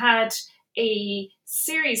 You had a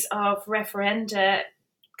series of referenda,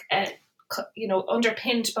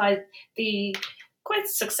 underpinned by the quite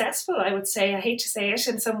successful, I would say, I hate to say it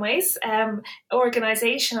in some ways,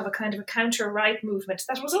 organisation of a kind of a counter-right movement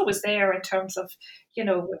that was always there in terms of,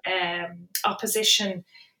 opposition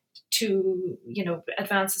to,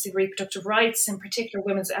 advances in reproductive rights, in particular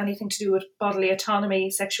women's, anything to do with bodily autonomy,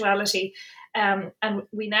 sexuality. And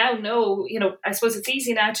we now know, I suppose it's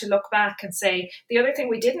easy now to look back and say the other thing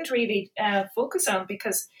we didn't really focus on,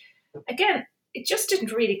 because again, it just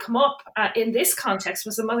didn't really come up in this context,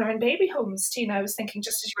 was the mother and baby homes. Tina, I was thinking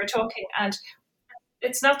just as you were talking, and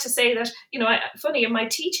it's not to say that, funny, in my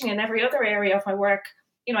teaching and every other area of my work,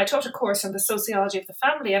 I taught a course on the sociology of the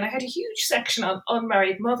family, and I had a huge section on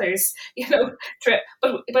unmarried mothers,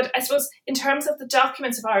 but I suppose in terms of the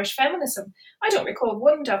documents of Irish feminism, I don't recall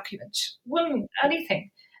one document,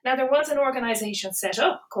 anything. Now, there was an organisation set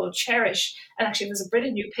up called Cherish, and actually there's a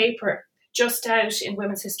brilliant new paper just out in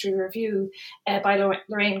Women's History Review by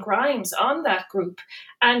Lorraine Grimes on that group.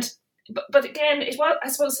 But again, it was, I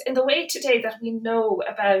suppose, in the way today that we know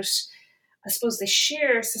about, I suppose, the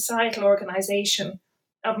sheer societal organisation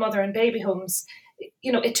of mother and baby homes,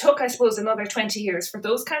 it took, I suppose, another 20 years for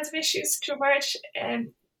those kinds of issues to emerge.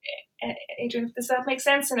 Adrian, does that make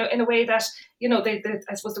sense? In a way that,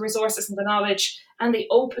 I suppose the resources and the knowledge and the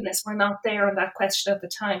openness were not there on that question at the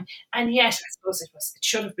time. And yet, I suppose it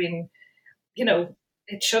should have been,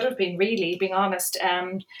 it should have been, really, being honest.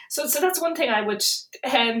 So that's one thing I would,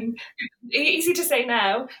 easy to say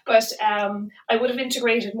now, but I would have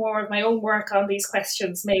integrated more of my own work on these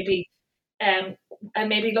questions, maybe, and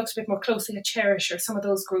maybe looked a bit more closely at Cherish or some of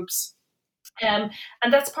those groups. And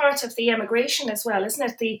that's part of the emigration as well,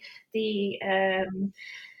 isn't it?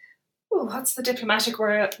 What's the diplomatic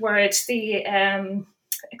word? The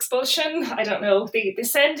expulsion, I don't know, the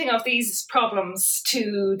sending of these problems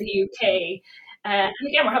to the UK. And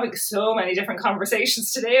again, we're having so many different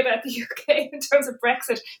conversations today about the UK in terms of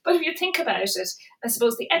Brexit. But if you think about it, I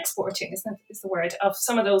suppose the exporting is the word of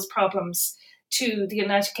some of those problems to the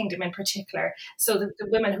United Kingdom in particular. So the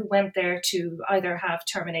women who went there to either have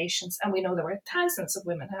terminations, and we know there were thousands of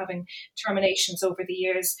women having terminations over the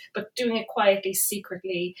years, but doing it quietly,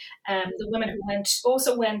 secretly. The women who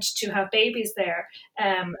also went to have babies there,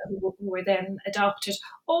 who were then adopted,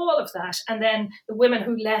 all of that. And then the women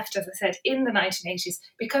who left, as I said, in the 1980s,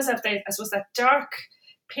 because of I suppose, that dark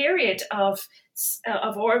period of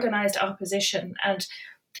organised opposition. And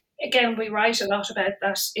again, we write a lot about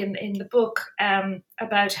that in the book,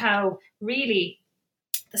 about how really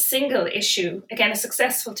the single issue, again, a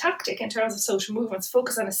successful tactic in terms of social movements,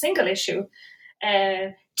 focus on a single issue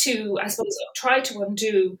to, I suppose, try to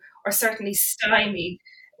undo or certainly stymie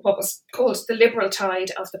what was called the liberal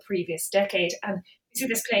tide of the previous decade. And you see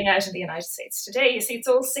this playing out in the United States today. You see, it's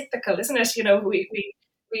all cyclical, isn't it?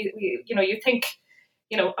 you think,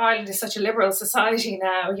 Ireland is such a liberal society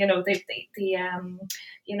now. The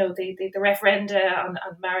referenda on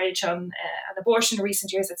marriage, on abortion in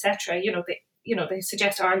recent years, etc. They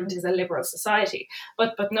suggest Ireland is a liberal society,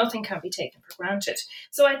 but nothing can be taken for granted.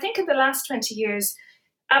 So I think in the last 20 years,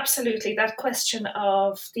 absolutely, that question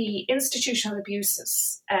of the institutional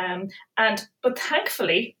abuses, but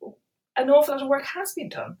thankfully, an awful lot of work has been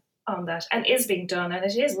done on that and is being done, and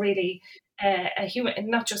it is really a human,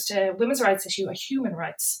 not just a women's rights issue, a human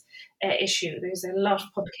rights issue. There's a lot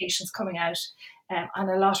of publications coming out and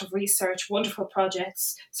a lot of research, wonderful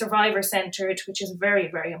projects, survivor-centred, which is very,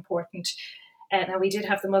 very important. Now, we did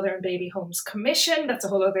have the Mother and Baby Homes Commission. That's a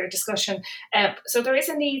whole other discussion. So there is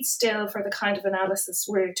a need still for the kind of analysis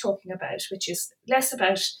we're talking about, which is less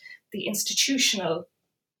about the institutional,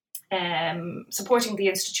 supporting the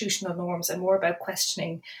institutional norms, and more about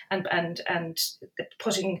questioning and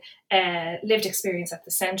putting lived experience at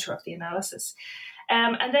the centre of the analysis.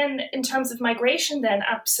 And then in terms of migration, then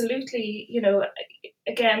absolutely,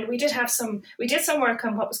 again, we did some work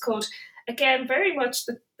on what was called, again, very much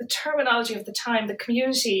the terminology of the time, the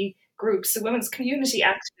community groups, the women's community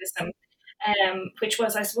activism, which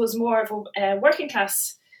was, I suppose, more of a working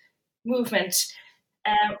class movement,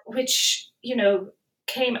 which,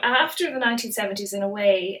 came after the 1970s in a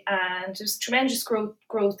way, and there's tremendous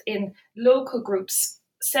growth in local groups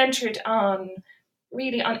centred on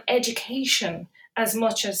education as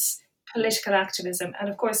much as political activism. And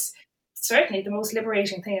of course, certainly the most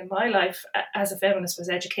liberating thing in my life as a feminist was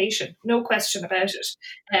education, no question about it.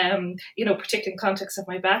 Particularly in context of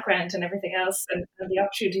my background and everything else, and the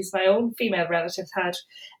opportunities my own female relatives had.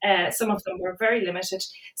 Some of them were very limited.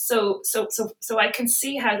 So I can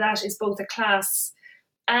see how that is both a class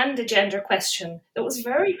and a gender question that was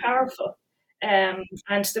very powerful. And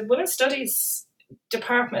the women's studies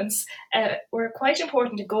departments were quite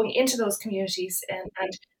important in going into those communities, and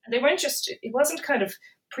they weren't just, it wasn't kind of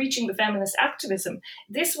preaching the feminist activism.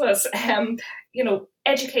 This was,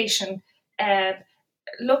 education,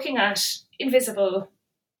 looking at invisible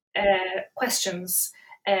questions,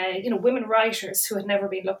 women writers who had never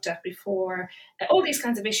been looked at before, all these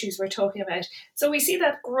kinds of issues we're talking about. So we see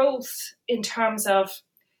that growth in terms of,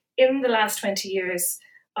 in the last 20 years,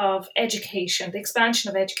 of education, the expansion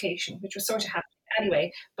of education, which was sort of happening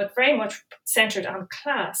anyway, but very much centred on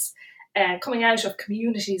class, coming out of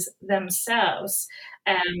communities themselves.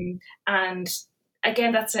 And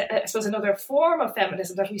again, that's, I suppose, another form of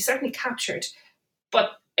feminism that we certainly captured,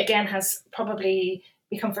 but again has probably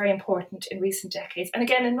become very important in recent decades. And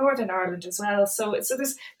again, in Northern Ireland as well. So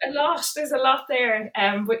there's a lot there,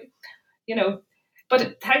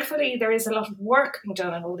 but thankfully there is a lot of work being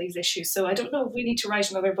done on all these issues. So I don't know if we need to write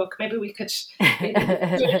another book. Maybe we could do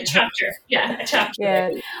a chapter. Yeah, a chapter.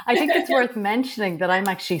 Yeah, I think it's worth mentioning that I'm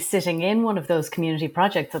actually sitting in one of those community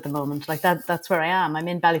projects at the moment. Like that's where I am. I'm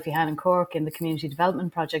in Ballyphehane in Cork in the Community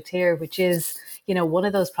Development Project here, which is, one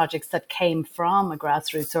of those projects that came from a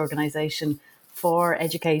grassroots organisation for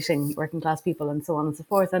educating working class people and so on and so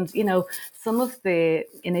forth. And, some of the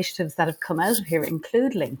initiatives that have come out of here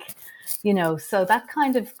include Link, so that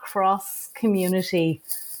kind of cross-community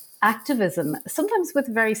activism, sometimes with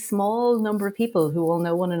a very small number of people who all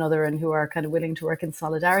know one another and who are kind of willing to work in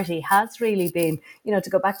solidarity, has really been, to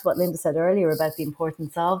go back to what Linda said earlier about the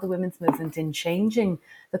importance of the women's movement in changing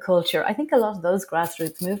the culture. I think a lot of those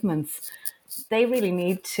grassroots movements, they really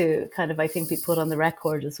need to kind of, I think, be put on the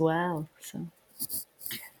record as well. So.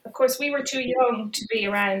 Of course, we were too young to be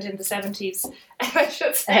around in the 70s, I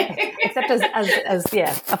should say. Except as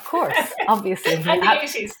yeah, of course, obviously. And the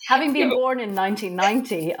 80s. Having been born in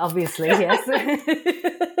 1990, obviously, yes.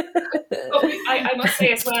 I must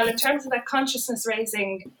say as well, in terms of that consciousness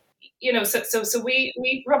raising, so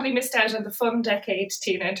we probably missed out on the fun decade,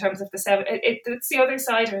 Tina, in terms of the 70s. It's the other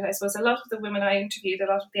side of it, I suppose. A lot of the women I interviewed, a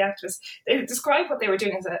lot of the activists, they described what they were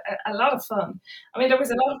doing as a lot of fun. I mean, there was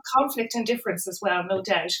a lot of conflict and difference as well, no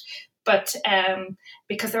doubt. But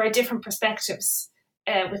because there are different perspectives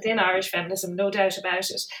within Irish feminism, no doubt about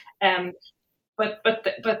it. But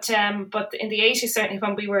in the 80s, certainly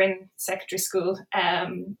when we were in secondary school,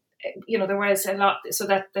 there was a lot, so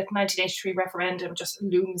that 1983 referendum just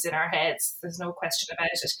looms in our heads. There's no question about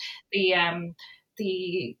it.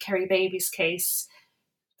 The Kerry Babies case,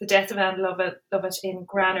 the death of Anne Lovett in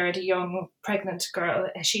Granard, a young pregnant girl,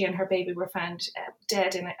 she and her baby were found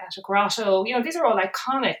dead at a grotto. These are all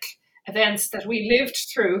iconic events that we lived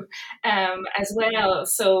through as well.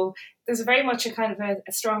 So there's very much a kind of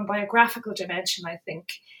a strong biographical dimension, I think,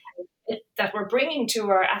 that we're bringing to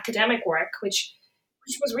our academic work, which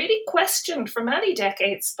was really questioned for many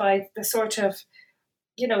decades by the sort of,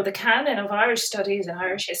 the canon of Irish studies and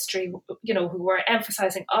Irish history, who were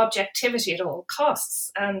emphasizing objectivity at all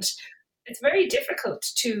costs. And it's very difficult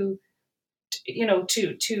to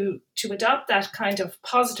adopt that kind of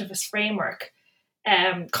positivist framework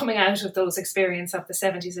coming out of those experiences of the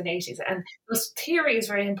 70s and 80s. And those theory is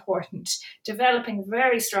very important, developing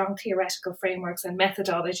very strong theoretical frameworks and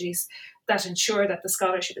methodologies that ensure that the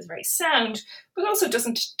scholarship is very sound, but also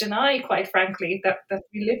doesn't deny, quite frankly, that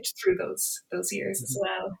we lived through those years as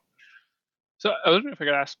well. So I wonder if I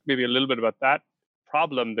could ask maybe a little bit about that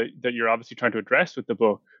problem that you're obviously trying to address with the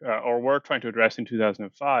book, or were trying to address in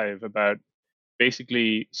 2005, about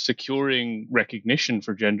basically securing recognition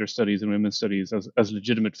for gender studies and women's studies as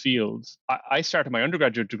legitimate fields. I started my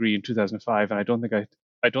undergraduate degree in 2005, and I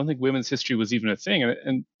don't think women's history was even a thing,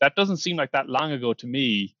 and that doesn't seem like that long ago to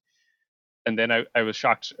me. And then I was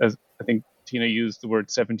shocked, as I think Tina used the word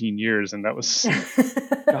 17 years, and that was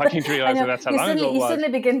shocking to realize that's how long ago it was. You suddenly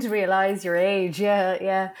begin to realize your age.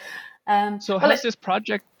 Yeah. So has this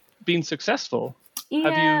project been successful? Yeah.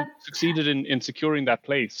 Have you succeeded in securing that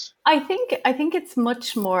place? I think it's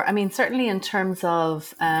much more, certainly in terms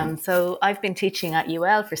of, so I've been teaching at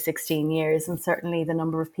UL for 16 years, and certainly the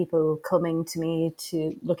number of people coming to me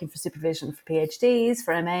looking for supervision for PhDs,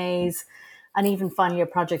 for MAs, and even final year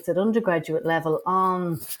projects at undergraduate level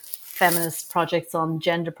on feminist projects, on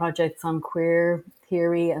gender projects, on queer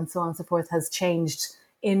theory, and so on and so forth, has changed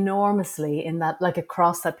enormously in that, like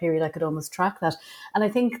across that period. I could almost track that. And I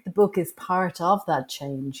think the book is part of that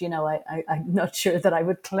change. I'm not sure that I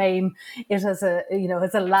would claim it as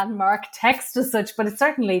a landmark text as such, but it's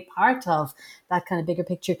certainly part of that kind of bigger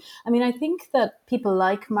picture. I think that people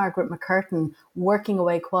like Margaret McCurtain, working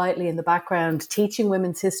away quietly in the background, teaching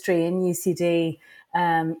women's history in UCD,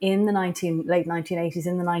 in the late 1980s,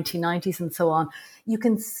 in the 1990s and so on, you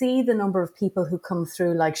can see the number of people who come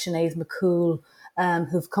through, like Sinead McCool,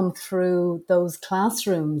 who've come through those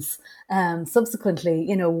classrooms subsequently,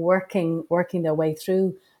 working their way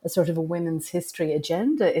through a sort of a women's history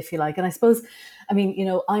agenda, if you like. And I suppose,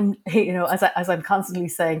 I'm, as I'm constantly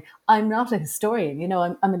saying, I'm not a historian,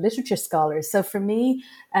 I'm a literature scholar. So for me,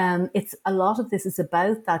 it's a lot of this is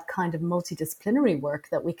about that kind of multidisciplinary work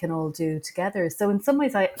that we can all do together. So in some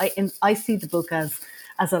ways, I see the book as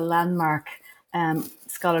a landmark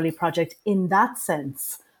scholarly project in that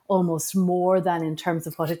sense, almost more than in terms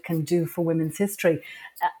of what it can do for women's history,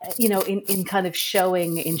 in kind of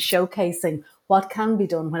showcasing what can be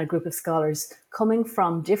done when a group of scholars coming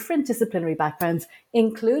from different disciplinary backgrounds,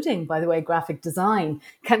 including, by the way, graphic design,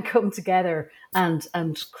 can come together and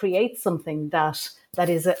create something that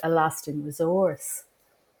is a lasting resource.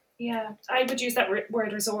 Yeah, I would use that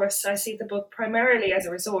word resource. I see the book primarily as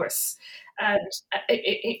a resource, and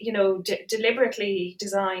deliberately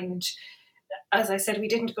designed. As I said, we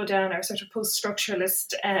didn't go down our sort of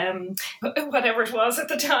post-structuralist, whatever it was at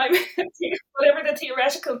the time, whatever the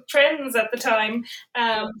theoretical trends at the time.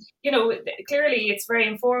 Clearly it's very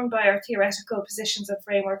informed by our theoretical positions and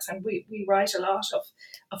frameworks, and we write a lot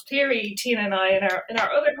of theory, Tina and I, in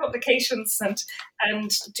our other publications, and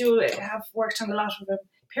have worked on a lot of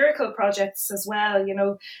empirical projects as well.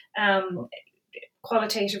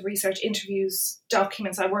 Qualitative research, interviews,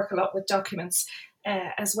 documents. I work a lot with documents.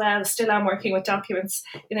 As well, still am working with documents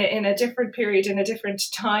in a different period, in a different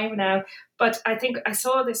time now. But I think I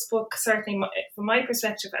saw this book, certainly from my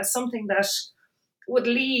perspective, as something that would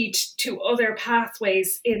lead to other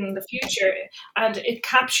pathways in the future. And it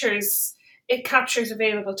captures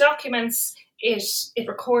available documents. It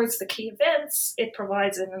records the key events. It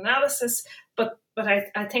provides an analysis. But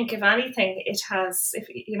I think, if anything, it has.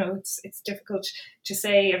 It's difficult to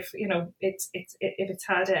say if it's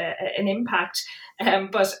had an impact.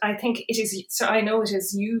 But I think it is. So I know it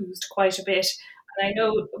is used quite a bit, and I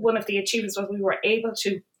know one of the achievements was we were able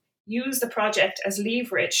to use the project as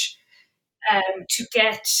leverage to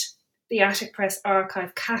get the Attic Press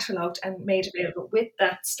archive catalogued and made available with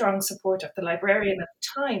that strong support of the librarian at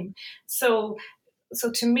the time. So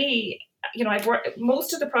to me,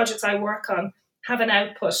 most of the projects I work on have an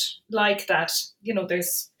output like that.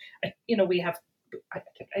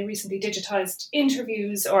 I recently digitized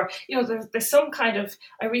interviews, or there's some kind of.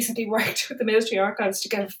 I recently worked with the military archives to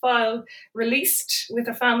get a file released with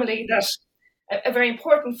a family that. A very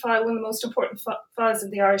important file, one of the most important files of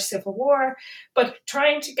the Irish Civil War, but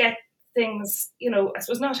trying to get things, I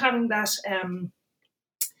suppose not having that, I'm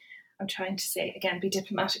trying to say, again, be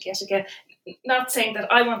diplomatic yet again, not saying that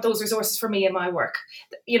I want those resources for me in my work,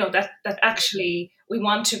 that actually we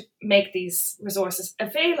want to make these resources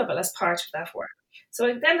available as part of that work. So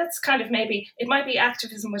then it's kind of, maybe it might be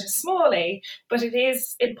activism with a small a, but it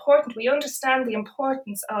is important. We understand the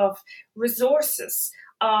importance of resources,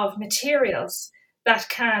 of materials that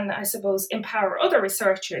can, I suppose, empower other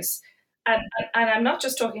researchers. And I'm not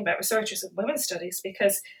just talking about researchers in women's studies,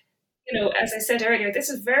 because, as I said earlier, this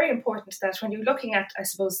is very important that when you're looking at, I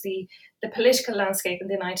suppose, the political landscape in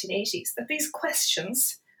the 1980s, that these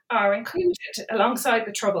questions are included alongside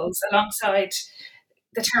the Troubles, alongside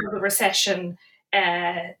the terrible recession,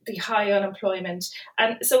 the high unemployment.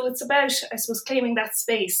 And so it's about, I suppose, claiming that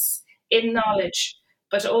space in knowledge,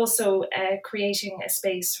 but also creating a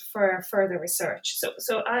space for further research.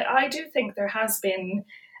 So I do think there has been,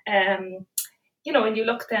 when you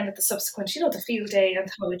look then at the subsequent, the Field Day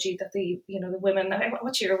anthology that the women,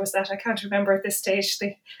 what year was that? I can't remember at this stage.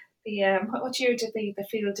 What year did the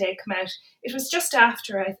Field Day come out? It was just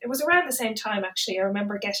after, it was around the same time, actually. I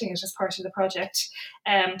remember getting it as part of the project.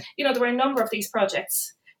 There were a number of these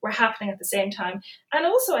projects were happening at the same time. And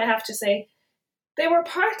also, I have to say, they were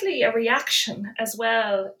partly a reaction as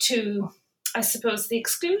well to, I suppose, the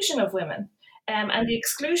exclusion of women and the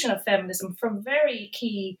exclusion of feminism from very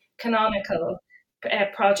key canonical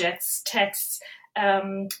projects, texts.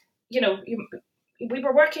 We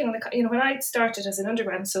were working on when I started as an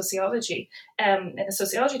undergrad in sociology, in the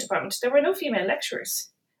sociology department, there were no female lecturers.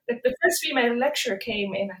 The first female lecturer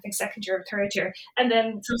came in, I think, second year or third year, and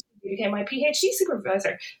then subsequently became my PhD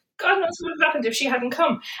supervisor. God knows what would have happened if she hadn't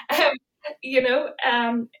come.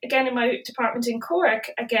 Again, in my department in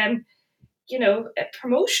Cork,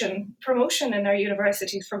 promotion in our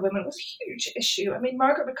universities for women was a huge issue. I mean,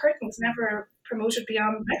 Margaret McCurtain was never promoted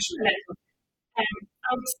beyond lecturer level.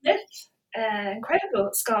 Alva Smith,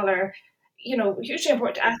 incredible scholar, hugely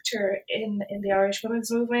important actor in the Irish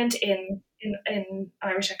women's movement, in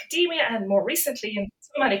Irish academia, and more recently in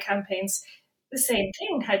so many campaigns, the same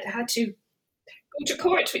thing, had to go to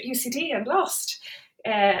court with UCD and lost.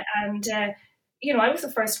 I was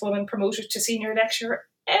the first woman promoted to senior lecturer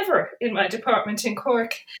ever in my department in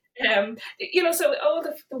Cork. So all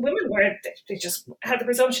the women they just had the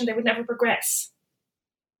presumption they would never progress.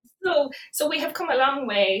 So we have come a long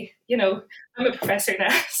way. I'm a professor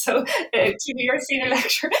now, so 2 years senior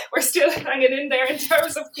lecturer, we're still hanging in there in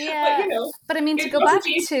terms of, But I mean, to go back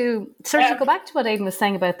to what Aidan was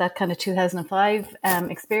saying about that kind of 2005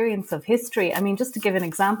 experience of history. I mean, just to give an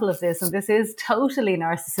example of this, and this is totally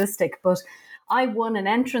narcissistic, but I won an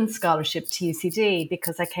entrance scholarship to UCD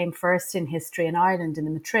because I came first in history in Ireland in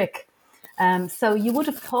the matric. So you would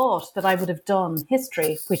have thought that I would have done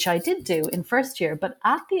history, which I did do in first year. But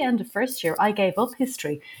at the end of first year, I gave up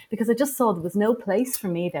history because I just saw there was no place for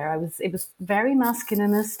me there. It was very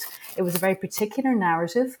masculinist. It was a very particular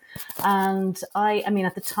narrative. And I mean,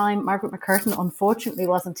 at the time, Margaret McCurtain, unfortunately,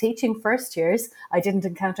 wasn't teaching first years. I didn't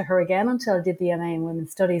encounter her again until I did the MA in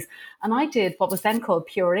Women's Studies. And I did what was then called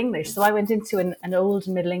pure English. So I went into an Old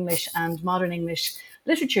Middle English and Modern English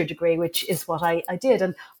literature degree, which is what I did.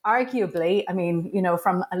 And arguably, I mean,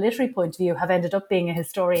 from a literary point of view, have ended up being a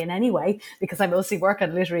historian anyway, because I mostly work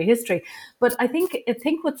on literary history. But I think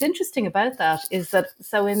what's interesting about that is that,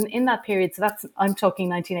 so in that period, so I'm talking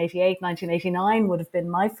 1988, 1989 would have been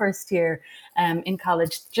my first year in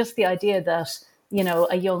college, just the idea that,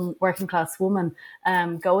 a young working class woman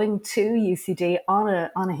going to UCD on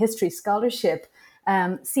a history scholarship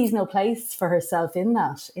sees no place for herself in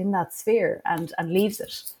that sphere and leaves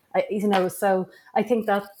it. So I think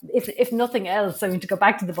that if nothing else, I mean, to go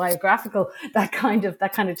back to the biographical, that kind of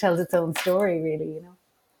tells its own story, really.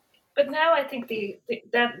 But now I think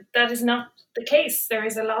that is not the case. There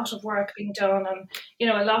is a lot of work being done on,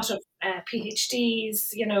 a lot of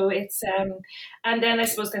PhDs. It's and then I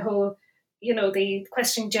suppose the whole, the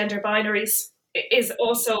questioning gender binaries is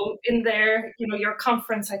also in there. Your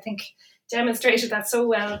conference, I think, demonstrated that so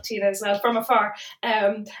well, Tina, as well, from afar.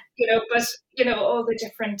 But all the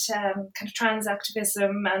different kind of trans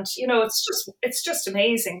activism, and it's just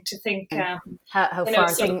amazing to think how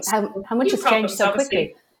much has changed so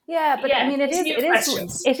quickly. Yeah, but I mean,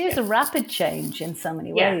 it is a rapid change in so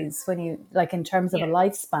many ways when you in terms of a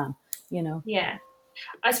lifespan. Yeah.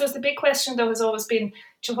 I suppose the big question, though, has always been,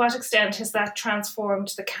 to what extent has that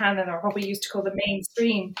transformed the canon, or what we used to call the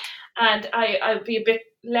mainstream? And I'd be a bit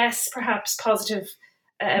less, perhaps, positive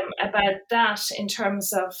about that in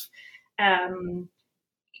terms of, I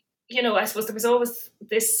suppose there was always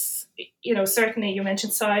this, certainly you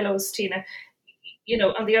mentioned silos, Tina.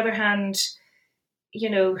 On the other hand,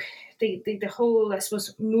 the whole, I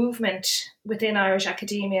suppose, movement within Irish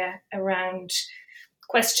academia around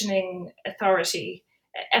questioning authority,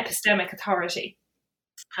 epistemic authority,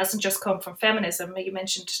 hasn't just come from feminism. You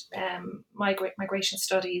mentioned migration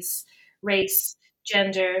studies, race,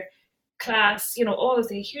 gender, class, all of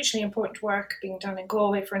the hugely important work being done in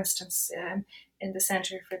Galway, for instance, in the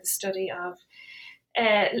Centre for the Study of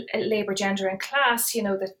Labour, Gender and Class,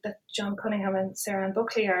 that John Cunningham and Sarah Ann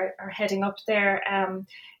Buckley are heading up there. I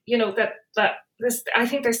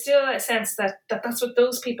think there's still a sense that that's what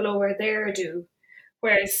those people over there do,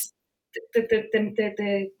 whereas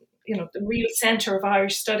the real centre of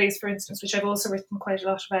Irish studies, for instance, which I've also written quite a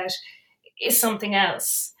lot about, is something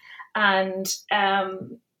else. And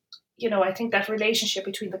I think that relationship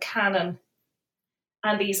between the canon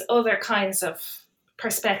and these other kinds of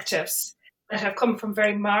perspectives that have come from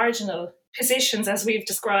very marginal positions, as we've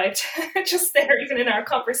described just there, even in our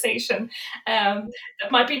conversation, that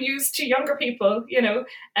might be news to younger people. We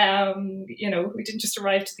didn't just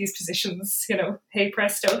arrive to these positions, hey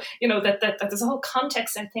presto. That there's a whole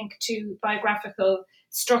context, I think, to biographical,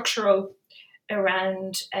 structural,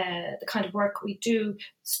 around the kind of work we do,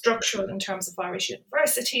 structural in terms of Irish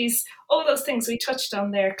universities, all those things we touched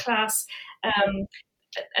on there, class.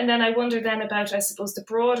 And then I wonder then about, I suppose, the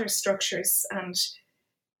broader structures and,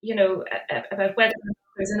 about whether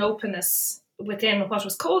there's an openness within what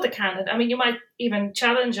was called the canon. I mean, you might even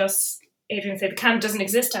challenge us, Adrian, say the canon doesn't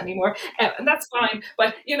exist anymore, and that's fine.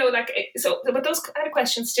 But, but those kind of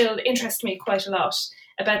questions still interest me quite a lot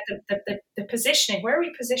about the positioning, where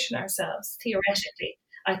we position ourselves theoretically,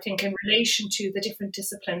 I think, in relation to the different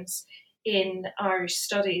disciplines in Irish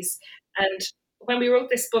studies. And when we wrote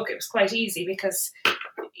this book, it was quite easy because,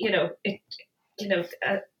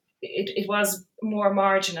 it was more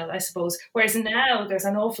marginal, I suppose. Whereas now there's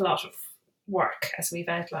an awful lot of work, as we've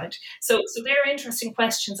outlined. So they're interesting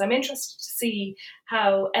questions. I'm interested to see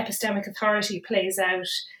how epistemic authority plays out,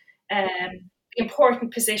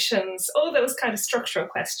 important positions, all those kind of structural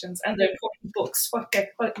questions, and the important books.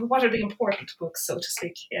 What are the important books, so to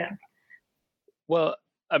speak? Yeah. Well,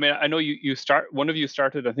 I mean, I know one of you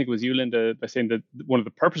started, I think it was you, Linda, by saying that one of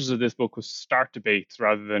the purposes of this book was start debates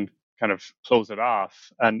rather than kind of close it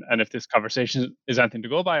off. And if this conversation is anything to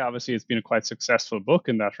go by, obviously it's been a quite successful book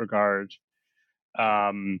in that regard.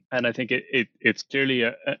 And I think it's clearly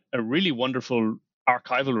a really wonderful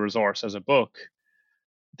archival resource as a book.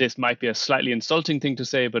 This might be a slightly insulting thing to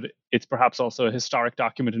say, but it's perhaps also a historic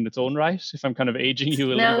document in its own right, if I'm kind of aging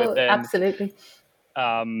you a little bit then. Absolutely.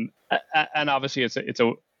 And obviously it's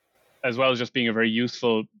a as well as just being a very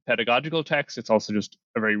useful pedagogical text, it's also just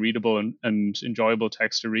a very readable and enjoyable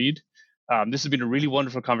text to read. This has been a really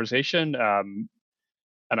wonderful conversation, and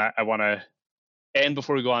I want to end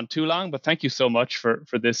before we go on too long, but thank you so much for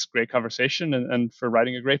this great conversation and for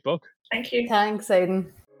writing a great book. Thank you. Thanks,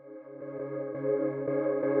 Aidan.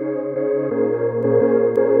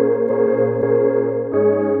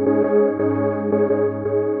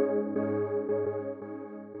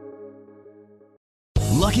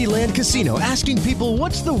 Lucky Land Casino, asking people,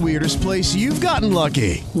 what's the weirdest place you've gotten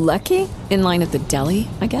lucky? Lucky? In line at the deli,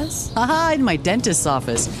 I guess? Aha, in my dentist's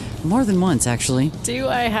office. More than once, actually. Do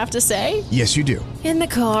I have to say? Yes, you do. In the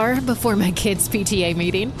car before my kids' PTA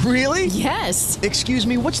meeting. Really? Yes. Excuse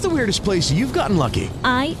me, what's the weirdest place you've gotten lucky?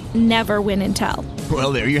 I never win and tell.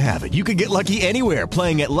 Well, there you have it. You can get lucky anywhere,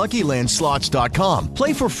 playing at LuckyLandSlots.com.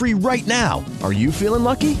 Play for free right now. Are you feeling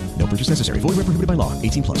lucky? No purchase necessary. Void where prohibited by law.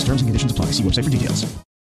 18+. Terms and conditions apply. See website for details.